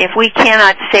 However, if we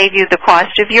cannot save you the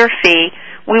cost of your fee,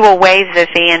 we will waive the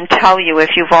fee and tell you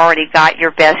if you've already got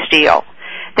your best deal.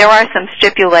 There are some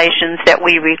stipulations that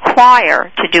we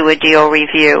require to do a deal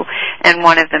review, and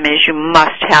one of them is you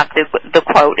must have the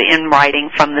quote in writing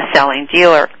from the selling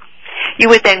dealer. You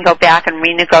would then go back and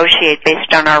renegotiate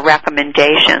based on our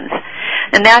recommendations.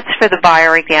 And that's for the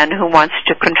buyer, again, who wants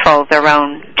to control their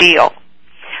own deal.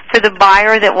 For the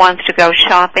buyer that wants to go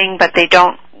shopping, but they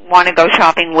don't want to go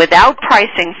shopping without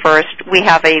pricing first, we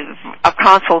have a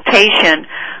consultation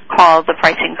called the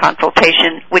pricing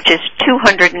consultation, which is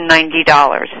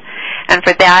 $290. And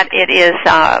for that, it is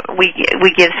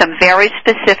we give some very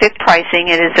specific pricing.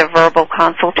 It is a verbal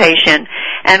consultation,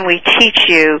 and we teach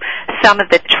you some of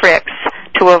the tricks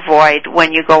to avoid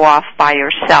when you go off by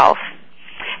yourself.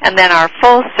 And then our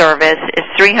full service is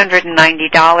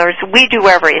 $390. We do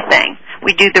everything.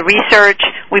 We do the research.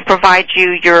 We provide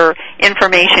you your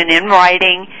information in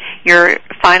writing. Your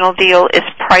final deal is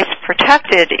price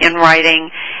protected in writing,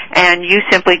 and you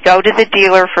simply go to the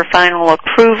dealer for final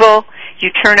approval. You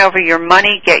turn over your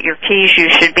money, get your keys. You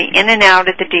should be in and out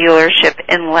of the dealership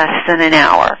in less than an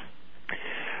hour.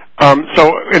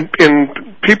 So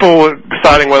in people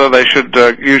deciding whether they should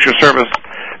use your service,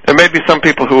 there may be some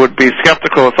people who would be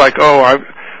skeptical. It's like, oh,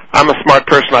 I'm a smart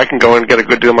person. I can go and get a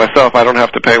good deal myself. I don't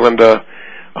have to pay Linda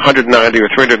 $190 or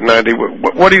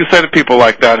 $390. What do you say to people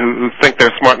like that who think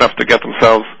they're smart enough to get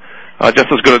themselves just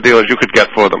as good a deal as you could get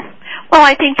for them? Well,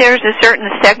 I think there's a certain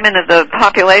segment of the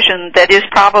population that is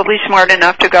probably smart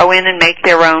enough to go in and make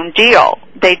their own deal.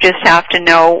 They just have to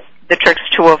know the tricks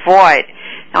to avoid.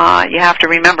 You have to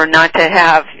remember not to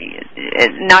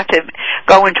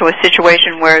go into a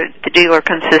situation where the dealer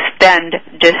can suspend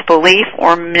disbelief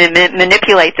or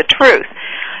manipulate the truth.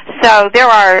 So there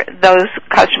are those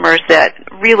customers that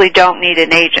really don't need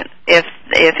an agent if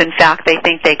in fact they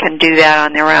think they can do that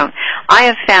on their own. I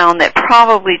have found that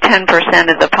probably 10%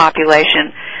 of the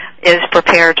population is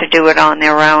prepared to do it on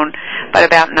their own, but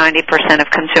about 90% of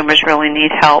consumers really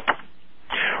need help.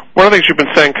 One of the things you've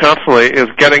been saying constantly is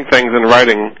getting things in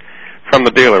writing from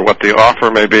the dealer, what the offer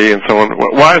may be and so on.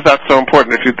 Why is that so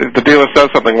important? If the dealer says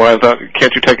something, why is that?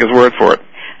 Can't you take his word for it?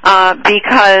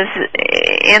 Because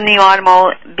in the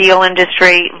automobile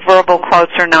industry, verbal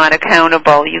quotes are not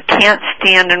accountable. You can't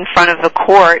stand in front of a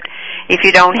court if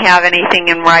you don't have anything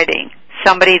in writing.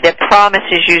 Somebody that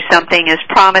promises you something is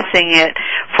promising it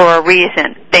for a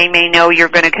reason. They may know you're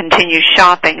going to continue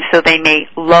shopping, so they may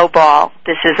lowball.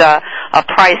 This is a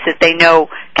price that they know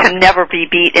can never be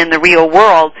beat in the real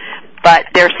world, but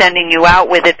they're sending you out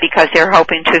with it because they're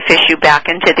hoping to fish you back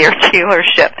into their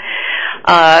dealership.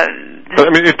 I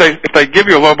mean, if they give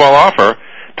you a lowball offer,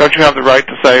 don't you have the right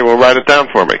to say, well, write it down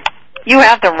for me? You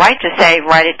have the right to say,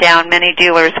 write it down. Many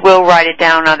dealers will write it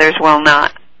down, others will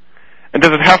not. And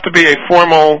does it have to be a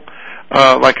formal,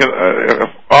 like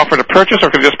a offer to purchase, or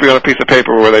can it just be on a piece of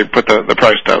paper where they put the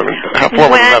price down? I mean, how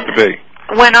formal does it have to be?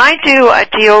 When I do a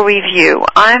deal review,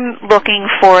 I'm looking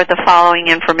for the following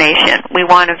information. We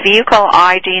want a vehicle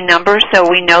ID number so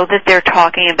we know that they're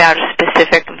talking about a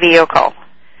specific vehicle.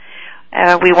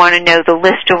 We want to know the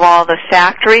list of all the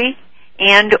factory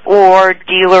and or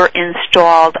dealer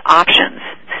installed options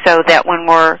so that when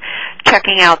we're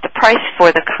checking out the price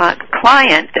for the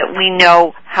client that we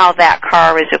know how that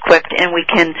car is equipped and we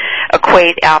can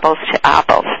equate apples to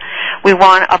apples. We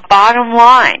want a bottom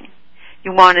line.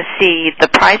 You want to see the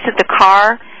price of the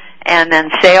car, and then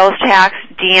sales tax,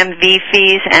 DMV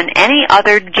fees, and any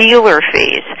other dealer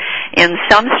fees. In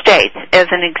some states, as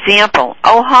an example,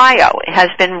 Ohio has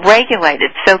been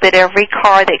regulated so that every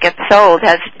car that gets sold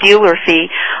has a dealer fee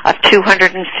of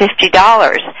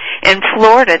 $250. In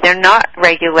Florida, they're not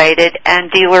regulated,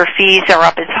 and dealer fees are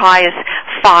up as high as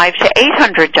 $500 to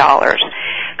 $800.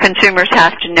 Consumers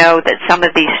have to know that some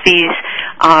of these fees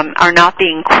are not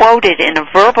being quoted in a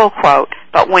verbal quote,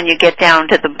 but when you get down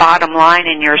to the bottom line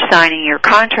and you're signing your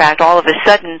contract, all of a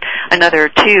sudden another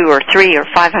 $200 or $300 or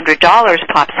 $500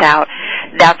 pops out.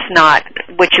 That's not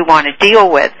what you want to deal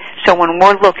with. So when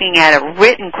we're looking at a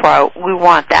written quote, we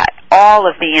want that, all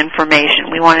of the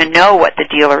information. We want to know what the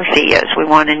dealer fee is. We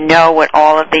want to know what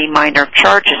all of the minor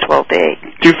charges will be.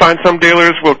 Do you find some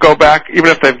dealers will go back, even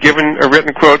if they've given a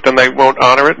written quote, then they won't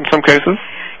honor it in some cases?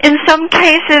 In some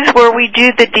cases where we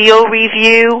do the deal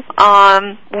review,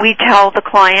 we tell the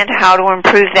client how to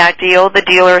improve that deal. The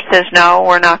dealer says, no,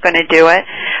 we're not going to do it.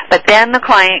 But then the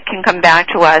client can come back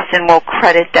to us and we'll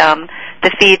credit them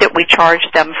the fee that we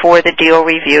charged them for the deal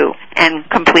review and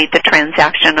complete the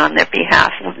transaction on their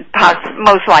behalf,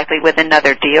 most likely with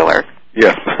another dealer.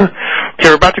 Yes. Okay,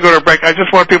 we're about to go to a break. I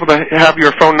just want people to have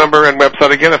your phone number and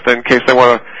website again, in case they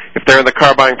want to, if they're in the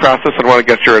car buying process and want to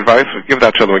get your advice. Give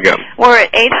that to them again. We're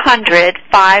at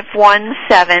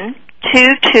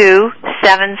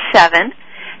 800-517-2277,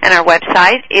 and our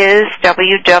website is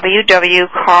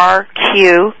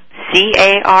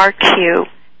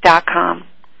www.carq.com.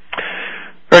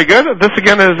 Very good. This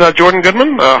again is Jordan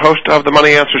Goodman, host of the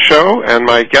Money Answer Show, and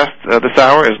my guest this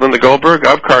hour is Linda Goldberg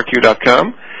of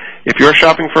CarQ.com. If you're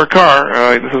shopping for a car,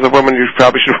 this is a woman you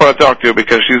probably should want to talk to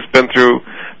because she's been through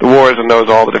the wars and knows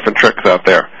all the different tricks out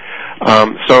there.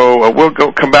 So we'll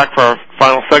come back for our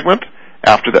final segment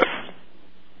after this.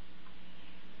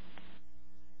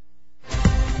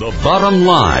 The bottom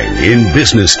line in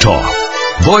business talk.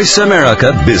 Voice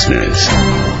America Business.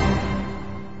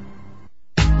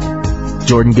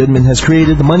 Jordan Goodman has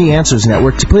created the Money Answers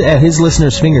Network to put at his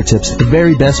listeners' fingertips the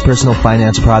very best personal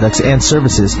finance products and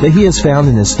services that he has found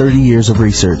in his 30 years of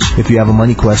research. If you have a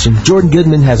money question, Jordan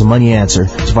Goodman has a money answer.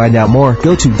 To find out more,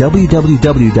 go to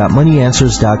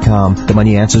www.moneyanswers.com. The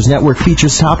Money Answers Network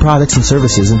features top products and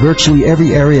services in virtually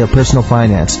every area of personal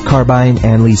finance, car buying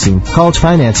and leasing, college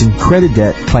financing, credit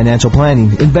debt, financial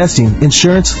planning, investing,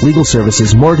 insurance, legal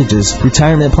services, mortgages,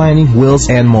 retirement planning, wills,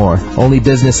 and more. Only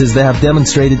businesses that have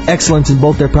demonstrated excellence in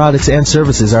both their products and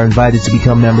services are invited to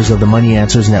become members of the Money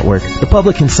Answers Network. The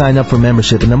public can sign up for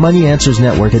membership in the Money Answers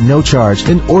Network at no charge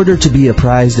in order to be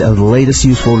apprised of the latest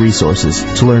useful resources.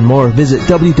 To learn more, visit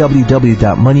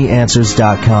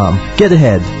www.moneyanswers.com. Get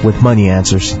ahead with Money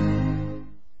Answers.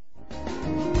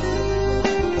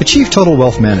 Achieve total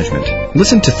wealth management.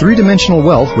 Listen to Three-Dimensional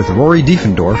Wealth with Rory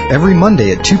Diefendorf every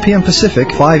Monday at 2 p.m.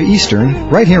 Pacific, 5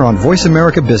 Eastern, right here on Voice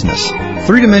America Business.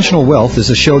 Three-Dimensional Wealth is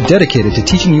a show dedicated to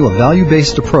teaching you a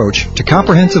value-based approach to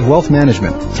comprehensive wealth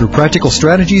management through practical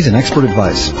strategies and expert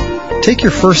advice. Take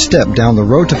your first step down the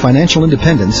road to financial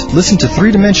independence. Listen to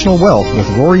Three-Dimensional Wealth with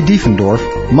Rory Diefendorf,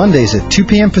 Mondays at 2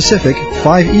 p.m. Pacific,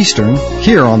 5 Eastern,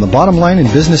 here on the Bottom Line in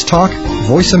Business Talk,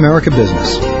 Voice America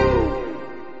Business.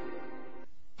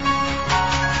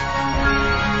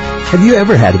 Have you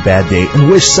ever had a bad day and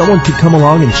wish someone could come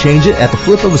along and change it at the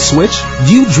flip of a switch?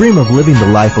 Do you dream of living the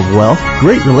life of wealth,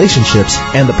 great relationships,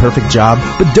 and the perfect job,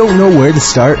 but don't know where to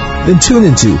start? Then tune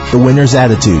into The Winner's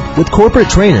Attitude with corporate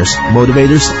trainers,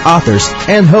 motivators, authors,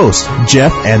 and hosts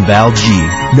Jeff and Val G.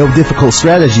 No difficult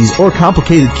strategies or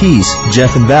complicated keys.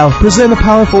 Jeff and Val present a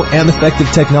powerful and effective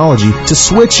technology to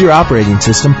switch your operating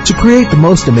system to create the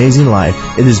most amazing life.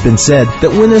 It has been said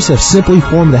that winners have simply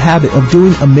formed the habit of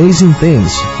doing amazing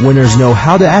things. Winners know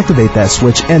how to activate that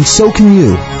switch, and so can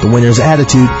you. The Winner's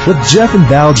Attitude with Jeff and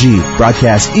Val G.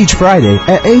 Broadcast each Friday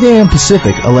at 8 a.m.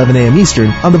 Pacific, 11 a.m. Eastern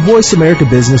on the Voice America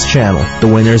Business Channel. The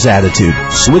Winner's Attitude.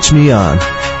 Switch me on.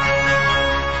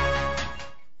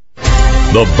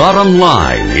 The bottom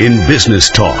line in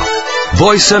business talk.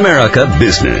 Voice America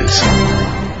Business.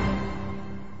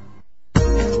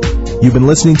 You've been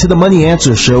listening to the Money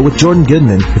Answer Show with Jordan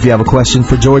Goodman. If you have a question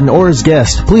for Jordan or his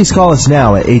guest, please call us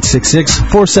now at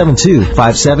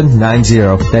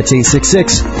 866-472-5790. That's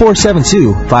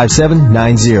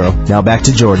 866-472-5790. Now back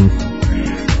to Jordan.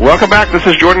 Welcome back. This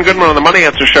is Jordan Goodman on the Money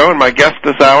Answer Show, and my guest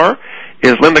this hour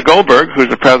is Linda Goldberg, who's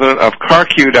the president of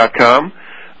CarQ.com,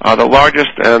 the largest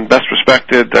and best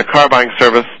respected car buying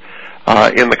service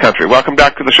in the country. Welcome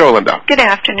back to the show, Linda. Good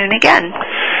afternoon again.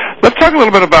 Let's talk a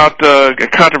little bit about a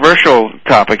controversial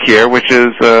topic here, which is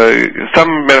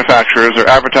some manufacturers are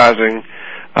advertising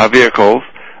vehicles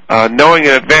knowing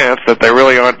in advance that there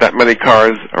really aren't that many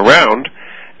cars around,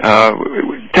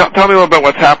 Tell me a little bit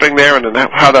what's happening there and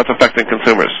how that's affecting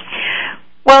consumers.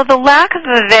 Well, the lack of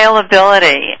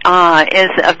availability is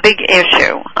a big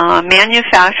issue.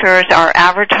 Manufacturers are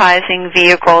advertising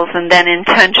vehicles and then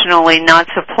intentionally not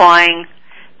supplying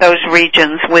those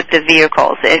regions with the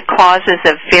vehicles. It causes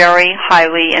a very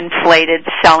highly inflated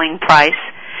selling price.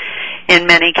 In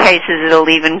many cases, it'll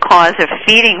even cause a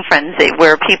feeding frenzy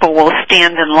where people will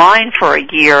stand in line for a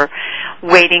year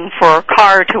waiting for a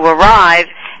car to arrive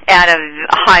at a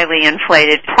highly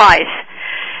inflated price.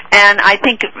 And I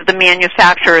think the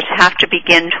manufacturers have to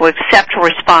begin to accept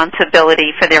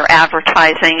responsibility for their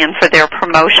advertising and for their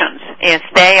promotions. If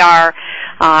they are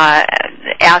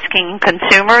asking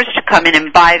consumers to come in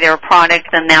and buy their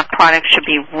product, then that product should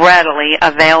be readily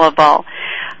available.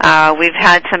 We've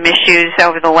had some issues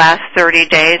over the last 30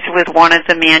 days with one of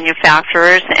the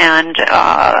manufacturers, and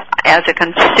as a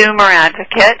consumer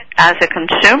advocate, as a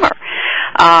consumer,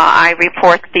 I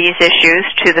report these issues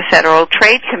to the Federal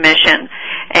Trade Commission.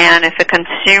 And if a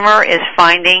consumer is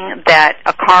finding that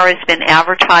a car has been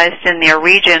advertised in their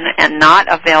region and not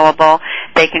available,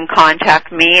 they can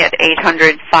contact me at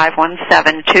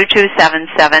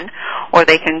 800-517-2277, or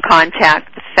they can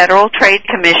contact the Federal Trade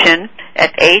Commission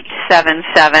at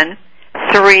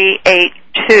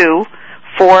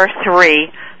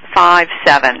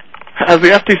 877-382-4357. Has the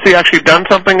FTC actually done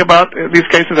something about these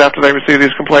cases after they receive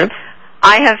these complaints?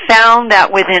 I have found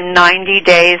that within 90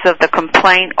 days of the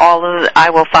complaint, I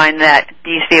will find that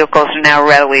these vehicles are now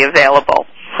readily available.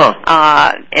 Huh.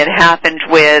 It happened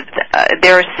with,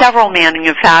 there are several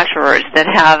manufacturers that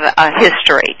have a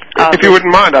history. If you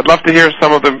wouldn't mind, I'd love to hear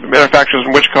some of the manufacturers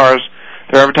and which cars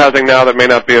they're advertising now that may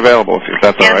not be available, if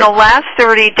that's all right. In the last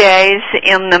 30 days,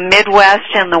 in the Midwest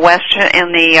and the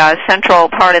central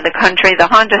part of the country, the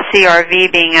Honda CR-V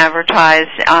being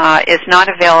advertised is not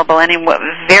available.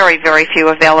 Very, very few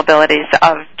availabilities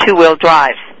of two-wheel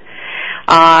drives.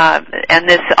 And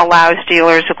this allows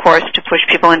dealers, of course, to push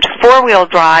people into four-wheel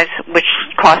drives, which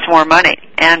cost more money.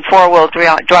 And four-wheel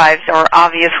drives are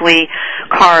obviously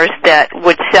cars that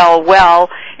would sell well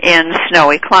in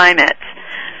snowy climates.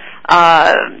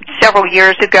 Several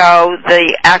years ago,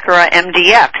 the Acura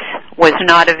MDX was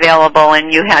not available,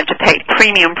 and you had to pay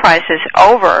premium prices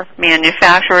over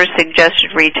manufacturer's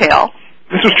suggested retail.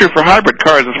 This was true for hybrid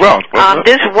cars as well, wasn't it?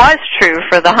 This was true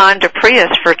for the Honda Prius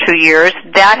for 2 years.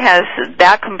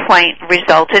 That complaint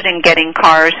resulted in getting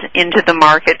cars into the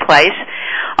marketplace,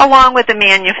 along with the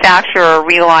manufacturer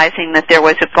realizing that there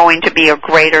was going to be a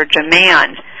greater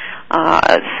demand.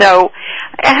 So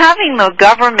having the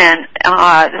government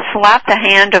slap the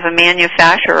hand of a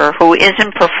manufacturer who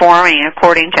isn't performing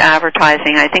according to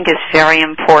advertising, I think is very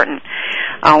important.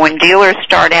 When dealers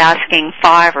start asking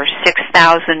 $5,000 or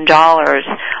 $6,000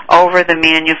 over the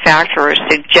manufacturer's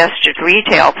suggested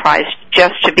retail price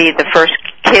just to be the first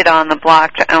kid on the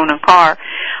block to own a car,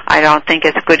 I don't think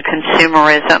it's good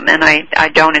consumerism, and I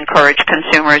don't encourage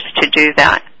consumers to do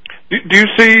that. Do you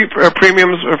see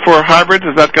premiums for hybrids?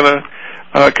 Is that going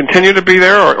to continue to be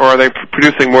there, or are they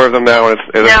producing more of them now?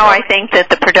 No, I think that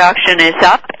the production is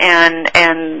up, and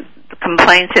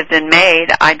complaints have been made.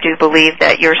 I do believe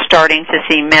that you're starting to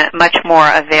see much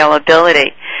more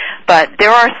availability. But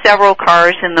there are several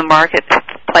cars in the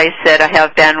marketplace that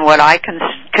have been what I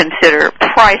consider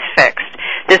price fixed.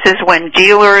 This is when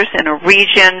dealers in a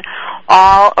region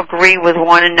all agree with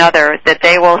one another that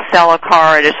they will sell a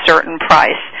car at a certain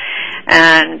price.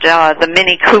 And the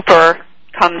Mini Cooper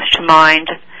comes to mind,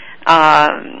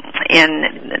 and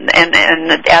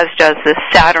as does the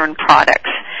Saturn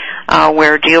products,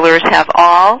 where dealers have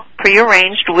all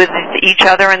prearranged with each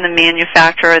other and the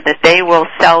manufacturer that they will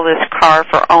sell this car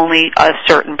for only a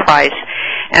certain price.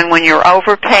 And when you're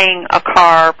overpaying a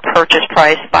car purchase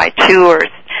price by $2,000 or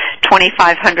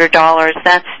 $2,500,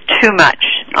 that's too much.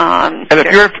 And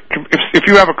if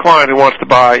you have a client who wants to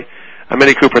buy a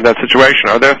Mini Cooper in that situation,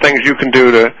 are there things you can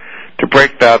do to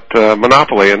break that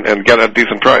monopoly and get a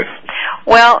decent price?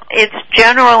 Well, it's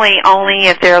generally only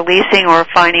if they're leasing or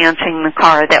financing the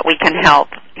car that we can help.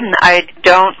 I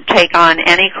don't take on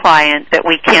any client that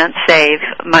we can't save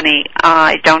money.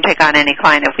 I don't take on any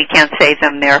client if we can't save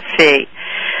them their fee.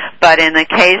 But in the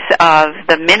case of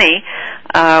the Mini,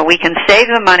 we can save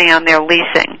them money on their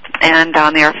leasing and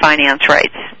on their finance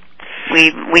rates.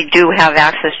 We do have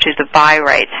access to the buy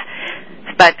rates.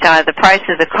 But the price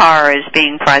of the car is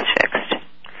being price fixed.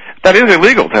 That is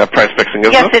illegal to have price fixing,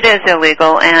 isn't it? Yes, it is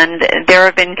illegal, and there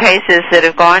have been cases that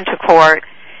have gone to court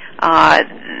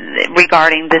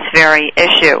regarding this very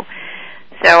issue.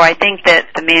 So I think that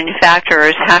the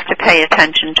manufacturers have to pay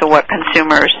attention to what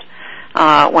consumers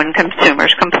when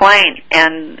consumers complain.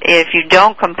 And if you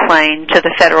don't complain to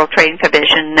the Federal Trade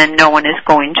Commission, then no one is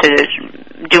going to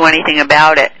do anything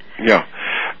about it. Yeah.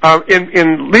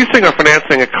 In leasing or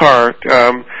financing a car,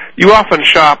 you often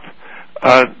shop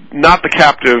not the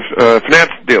captive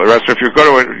finance dealer, right? So if you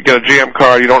go to get a GM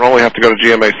car, you don't only have to go to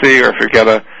GMAC, or if you get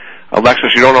a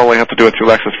Lexus, you don't only have to do it through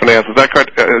Lexus Finance. Is that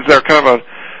correct? Is there kind of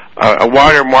a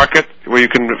wider market where you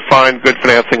can find good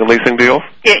financing and leasing deals?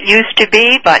 It used to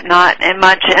be, but not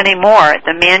much anymore.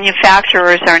 The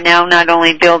manufacturers are now not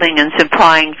only building and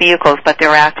supplying vehicles, but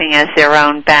they're acting as their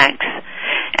own banks.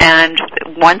 And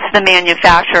once the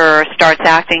manufacturer starts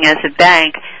acting as a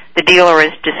bank, the dealer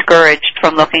is discouraged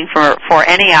from looking for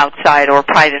any outside or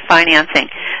private financing.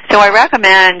 So I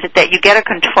recommend that you get a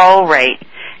control rate,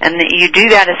 and that you do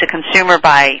that as a consumer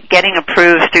by getting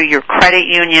approved through your credit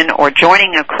union or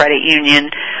joining a credit union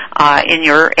in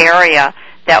your area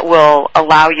that will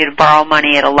allow you to borrow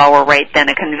money at a lower rate than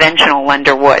a conventional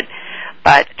lender would.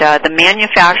 But the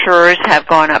manufacturers have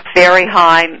gone up very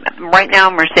high. Right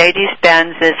now,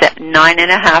 Mercedes-Benz is at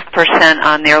 9.5%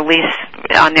 on their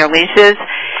leases,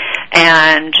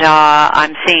 and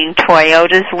I'm seeing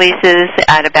Toyota's leases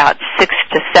at about 6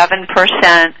 to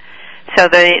 7%. So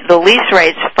the lease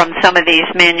rates from some of these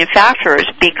manufacturers,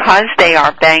 because they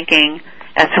are banking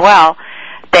as well,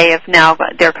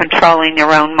 they're controlling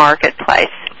their own marketplace.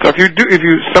 So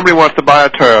if somebody wants to buy a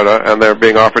Toyota and they're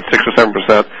being offered 6 or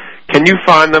 7%, can you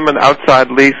find them an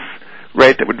outside lease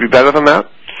rate that would be better than that?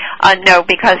 No,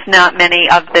 because not many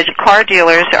of the car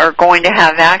dealers are going to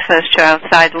have access to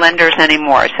outside lenders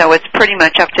anymore. So it's pretty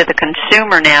much up to the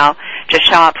consumer now to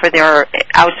shop for their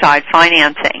outside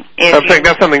financing. I think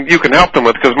that's something you can help them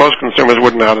with, because most consumers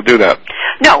wouldn't know how to do that.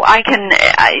 No,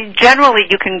 generally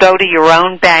you can go to your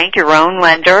own bank, your own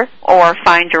lender, or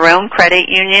find your own credit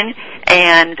union.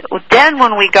 And then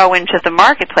when we go into the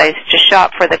marketplace to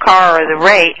shop for the car or the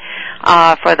rate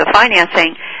for the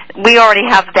financing, we already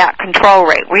have that control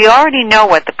rate. We already know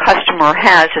what the customer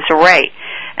has as a rate.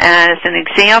 As an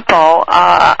example,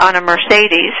 on a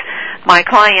Mercedes, my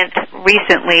client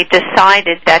recently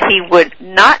decided that he would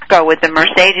not go with the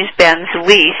Mercedes-Benz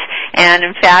lease, and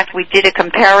in fact we did a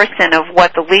comparison of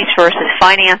what the lease versus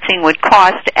financing would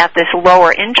cost at this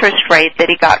lower interest rate that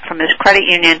he got from his credit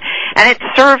union, and it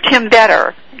served him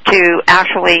better to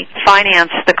actually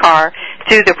finance the car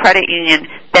through the credit union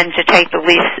than to take the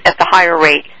lease at the higher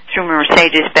rate through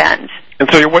Mercedes-Benz. And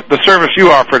so the service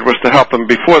you offered was to help them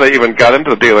before they even got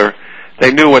into the dealer.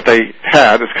 They knew what they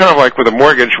had. It's kind of like with a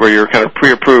mortgage, where you're kind of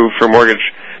pre-approved for a mortgage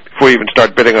before you even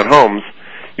start bidding on homes.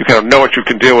 You kind of know what you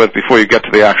can deal with before you get to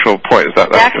the actual point. Is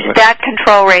that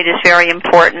control rate is very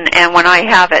important, and when I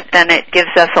have it, then it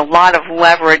gives us a lot of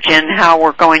leverage in how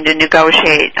we're going to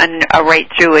negotiate a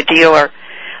rate through a dealer.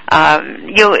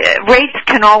 Rates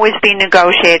can always be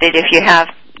negotiated if you have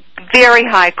a very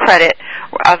high credit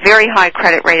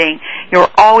rating. You're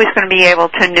always going to be able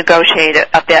to negotiate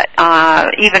a bit,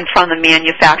 even from the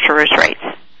manufacturer's rates.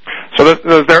 So you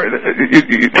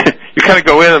kind of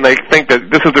go in and they think that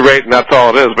this is the rate and that's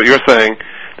all it is, but you're saying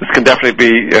this can definitely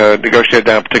be negotiated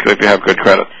down, particularly if you have good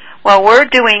credit. Well, we're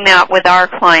doing that with our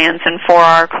clients and for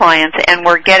our clients, and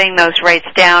we're getting those rates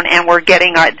down, and we're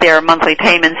getting their monthly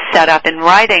payments set up in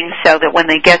writing so that when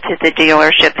they get to the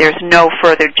dealership, there's no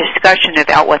further discussion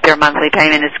about what their monthly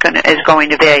payment is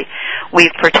going to be.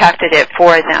 We've protected it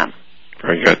for them.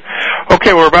 Very good.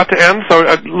 Okay, we're about to end. So,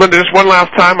 Linda, just one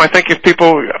last time. I think if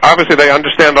people, obviously they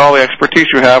understand all the expertise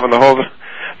you have and the whole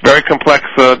very complex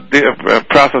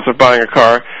process of buying a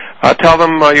car, tell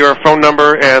them your phone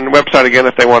number and website again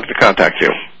if they wanted to contact you.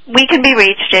 We can be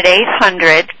reached at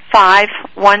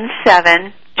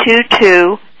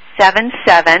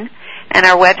 800-517-2277, and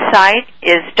our website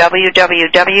is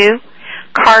www.carq,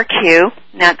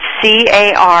 that's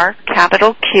CARQ.com,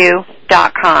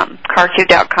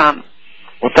 carq.com.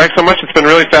 Well, thanks so much. It's been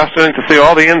really fascinating to see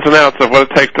all the ins and outs of what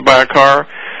it takes to buy a car,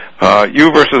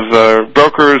 you versus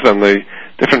brokers, and the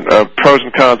different pros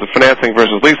and cons of financing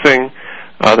versus leasing.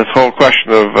 This whole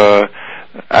question of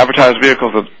advertised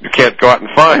vehicles that you can't go out and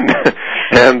find.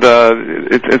 And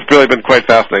it's really been quite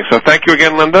fascinating. So thank you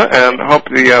again, Linda, and hope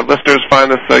the listeners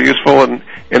find this useful in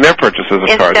their purchases of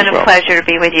cars as well. It's been a pleasure to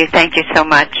be with you. Thank you so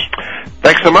much.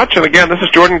 Thanks so much. And again, this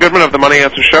is Jordan Goodman of the Money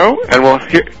Answer Show, and we'll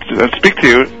speak to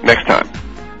you next time.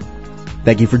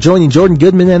 Thank you for joining Jordan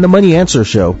Goodman and the Money Answer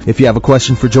Show. If you have a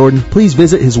question for Jordan, please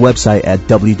visit his website at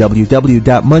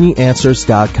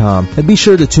www.moneyanswers.com. And be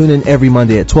sure to tune in every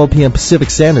Monday at 12 p.m. Pacific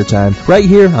Standard Time right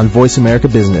here on Voice America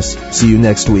Business. See you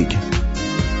next week.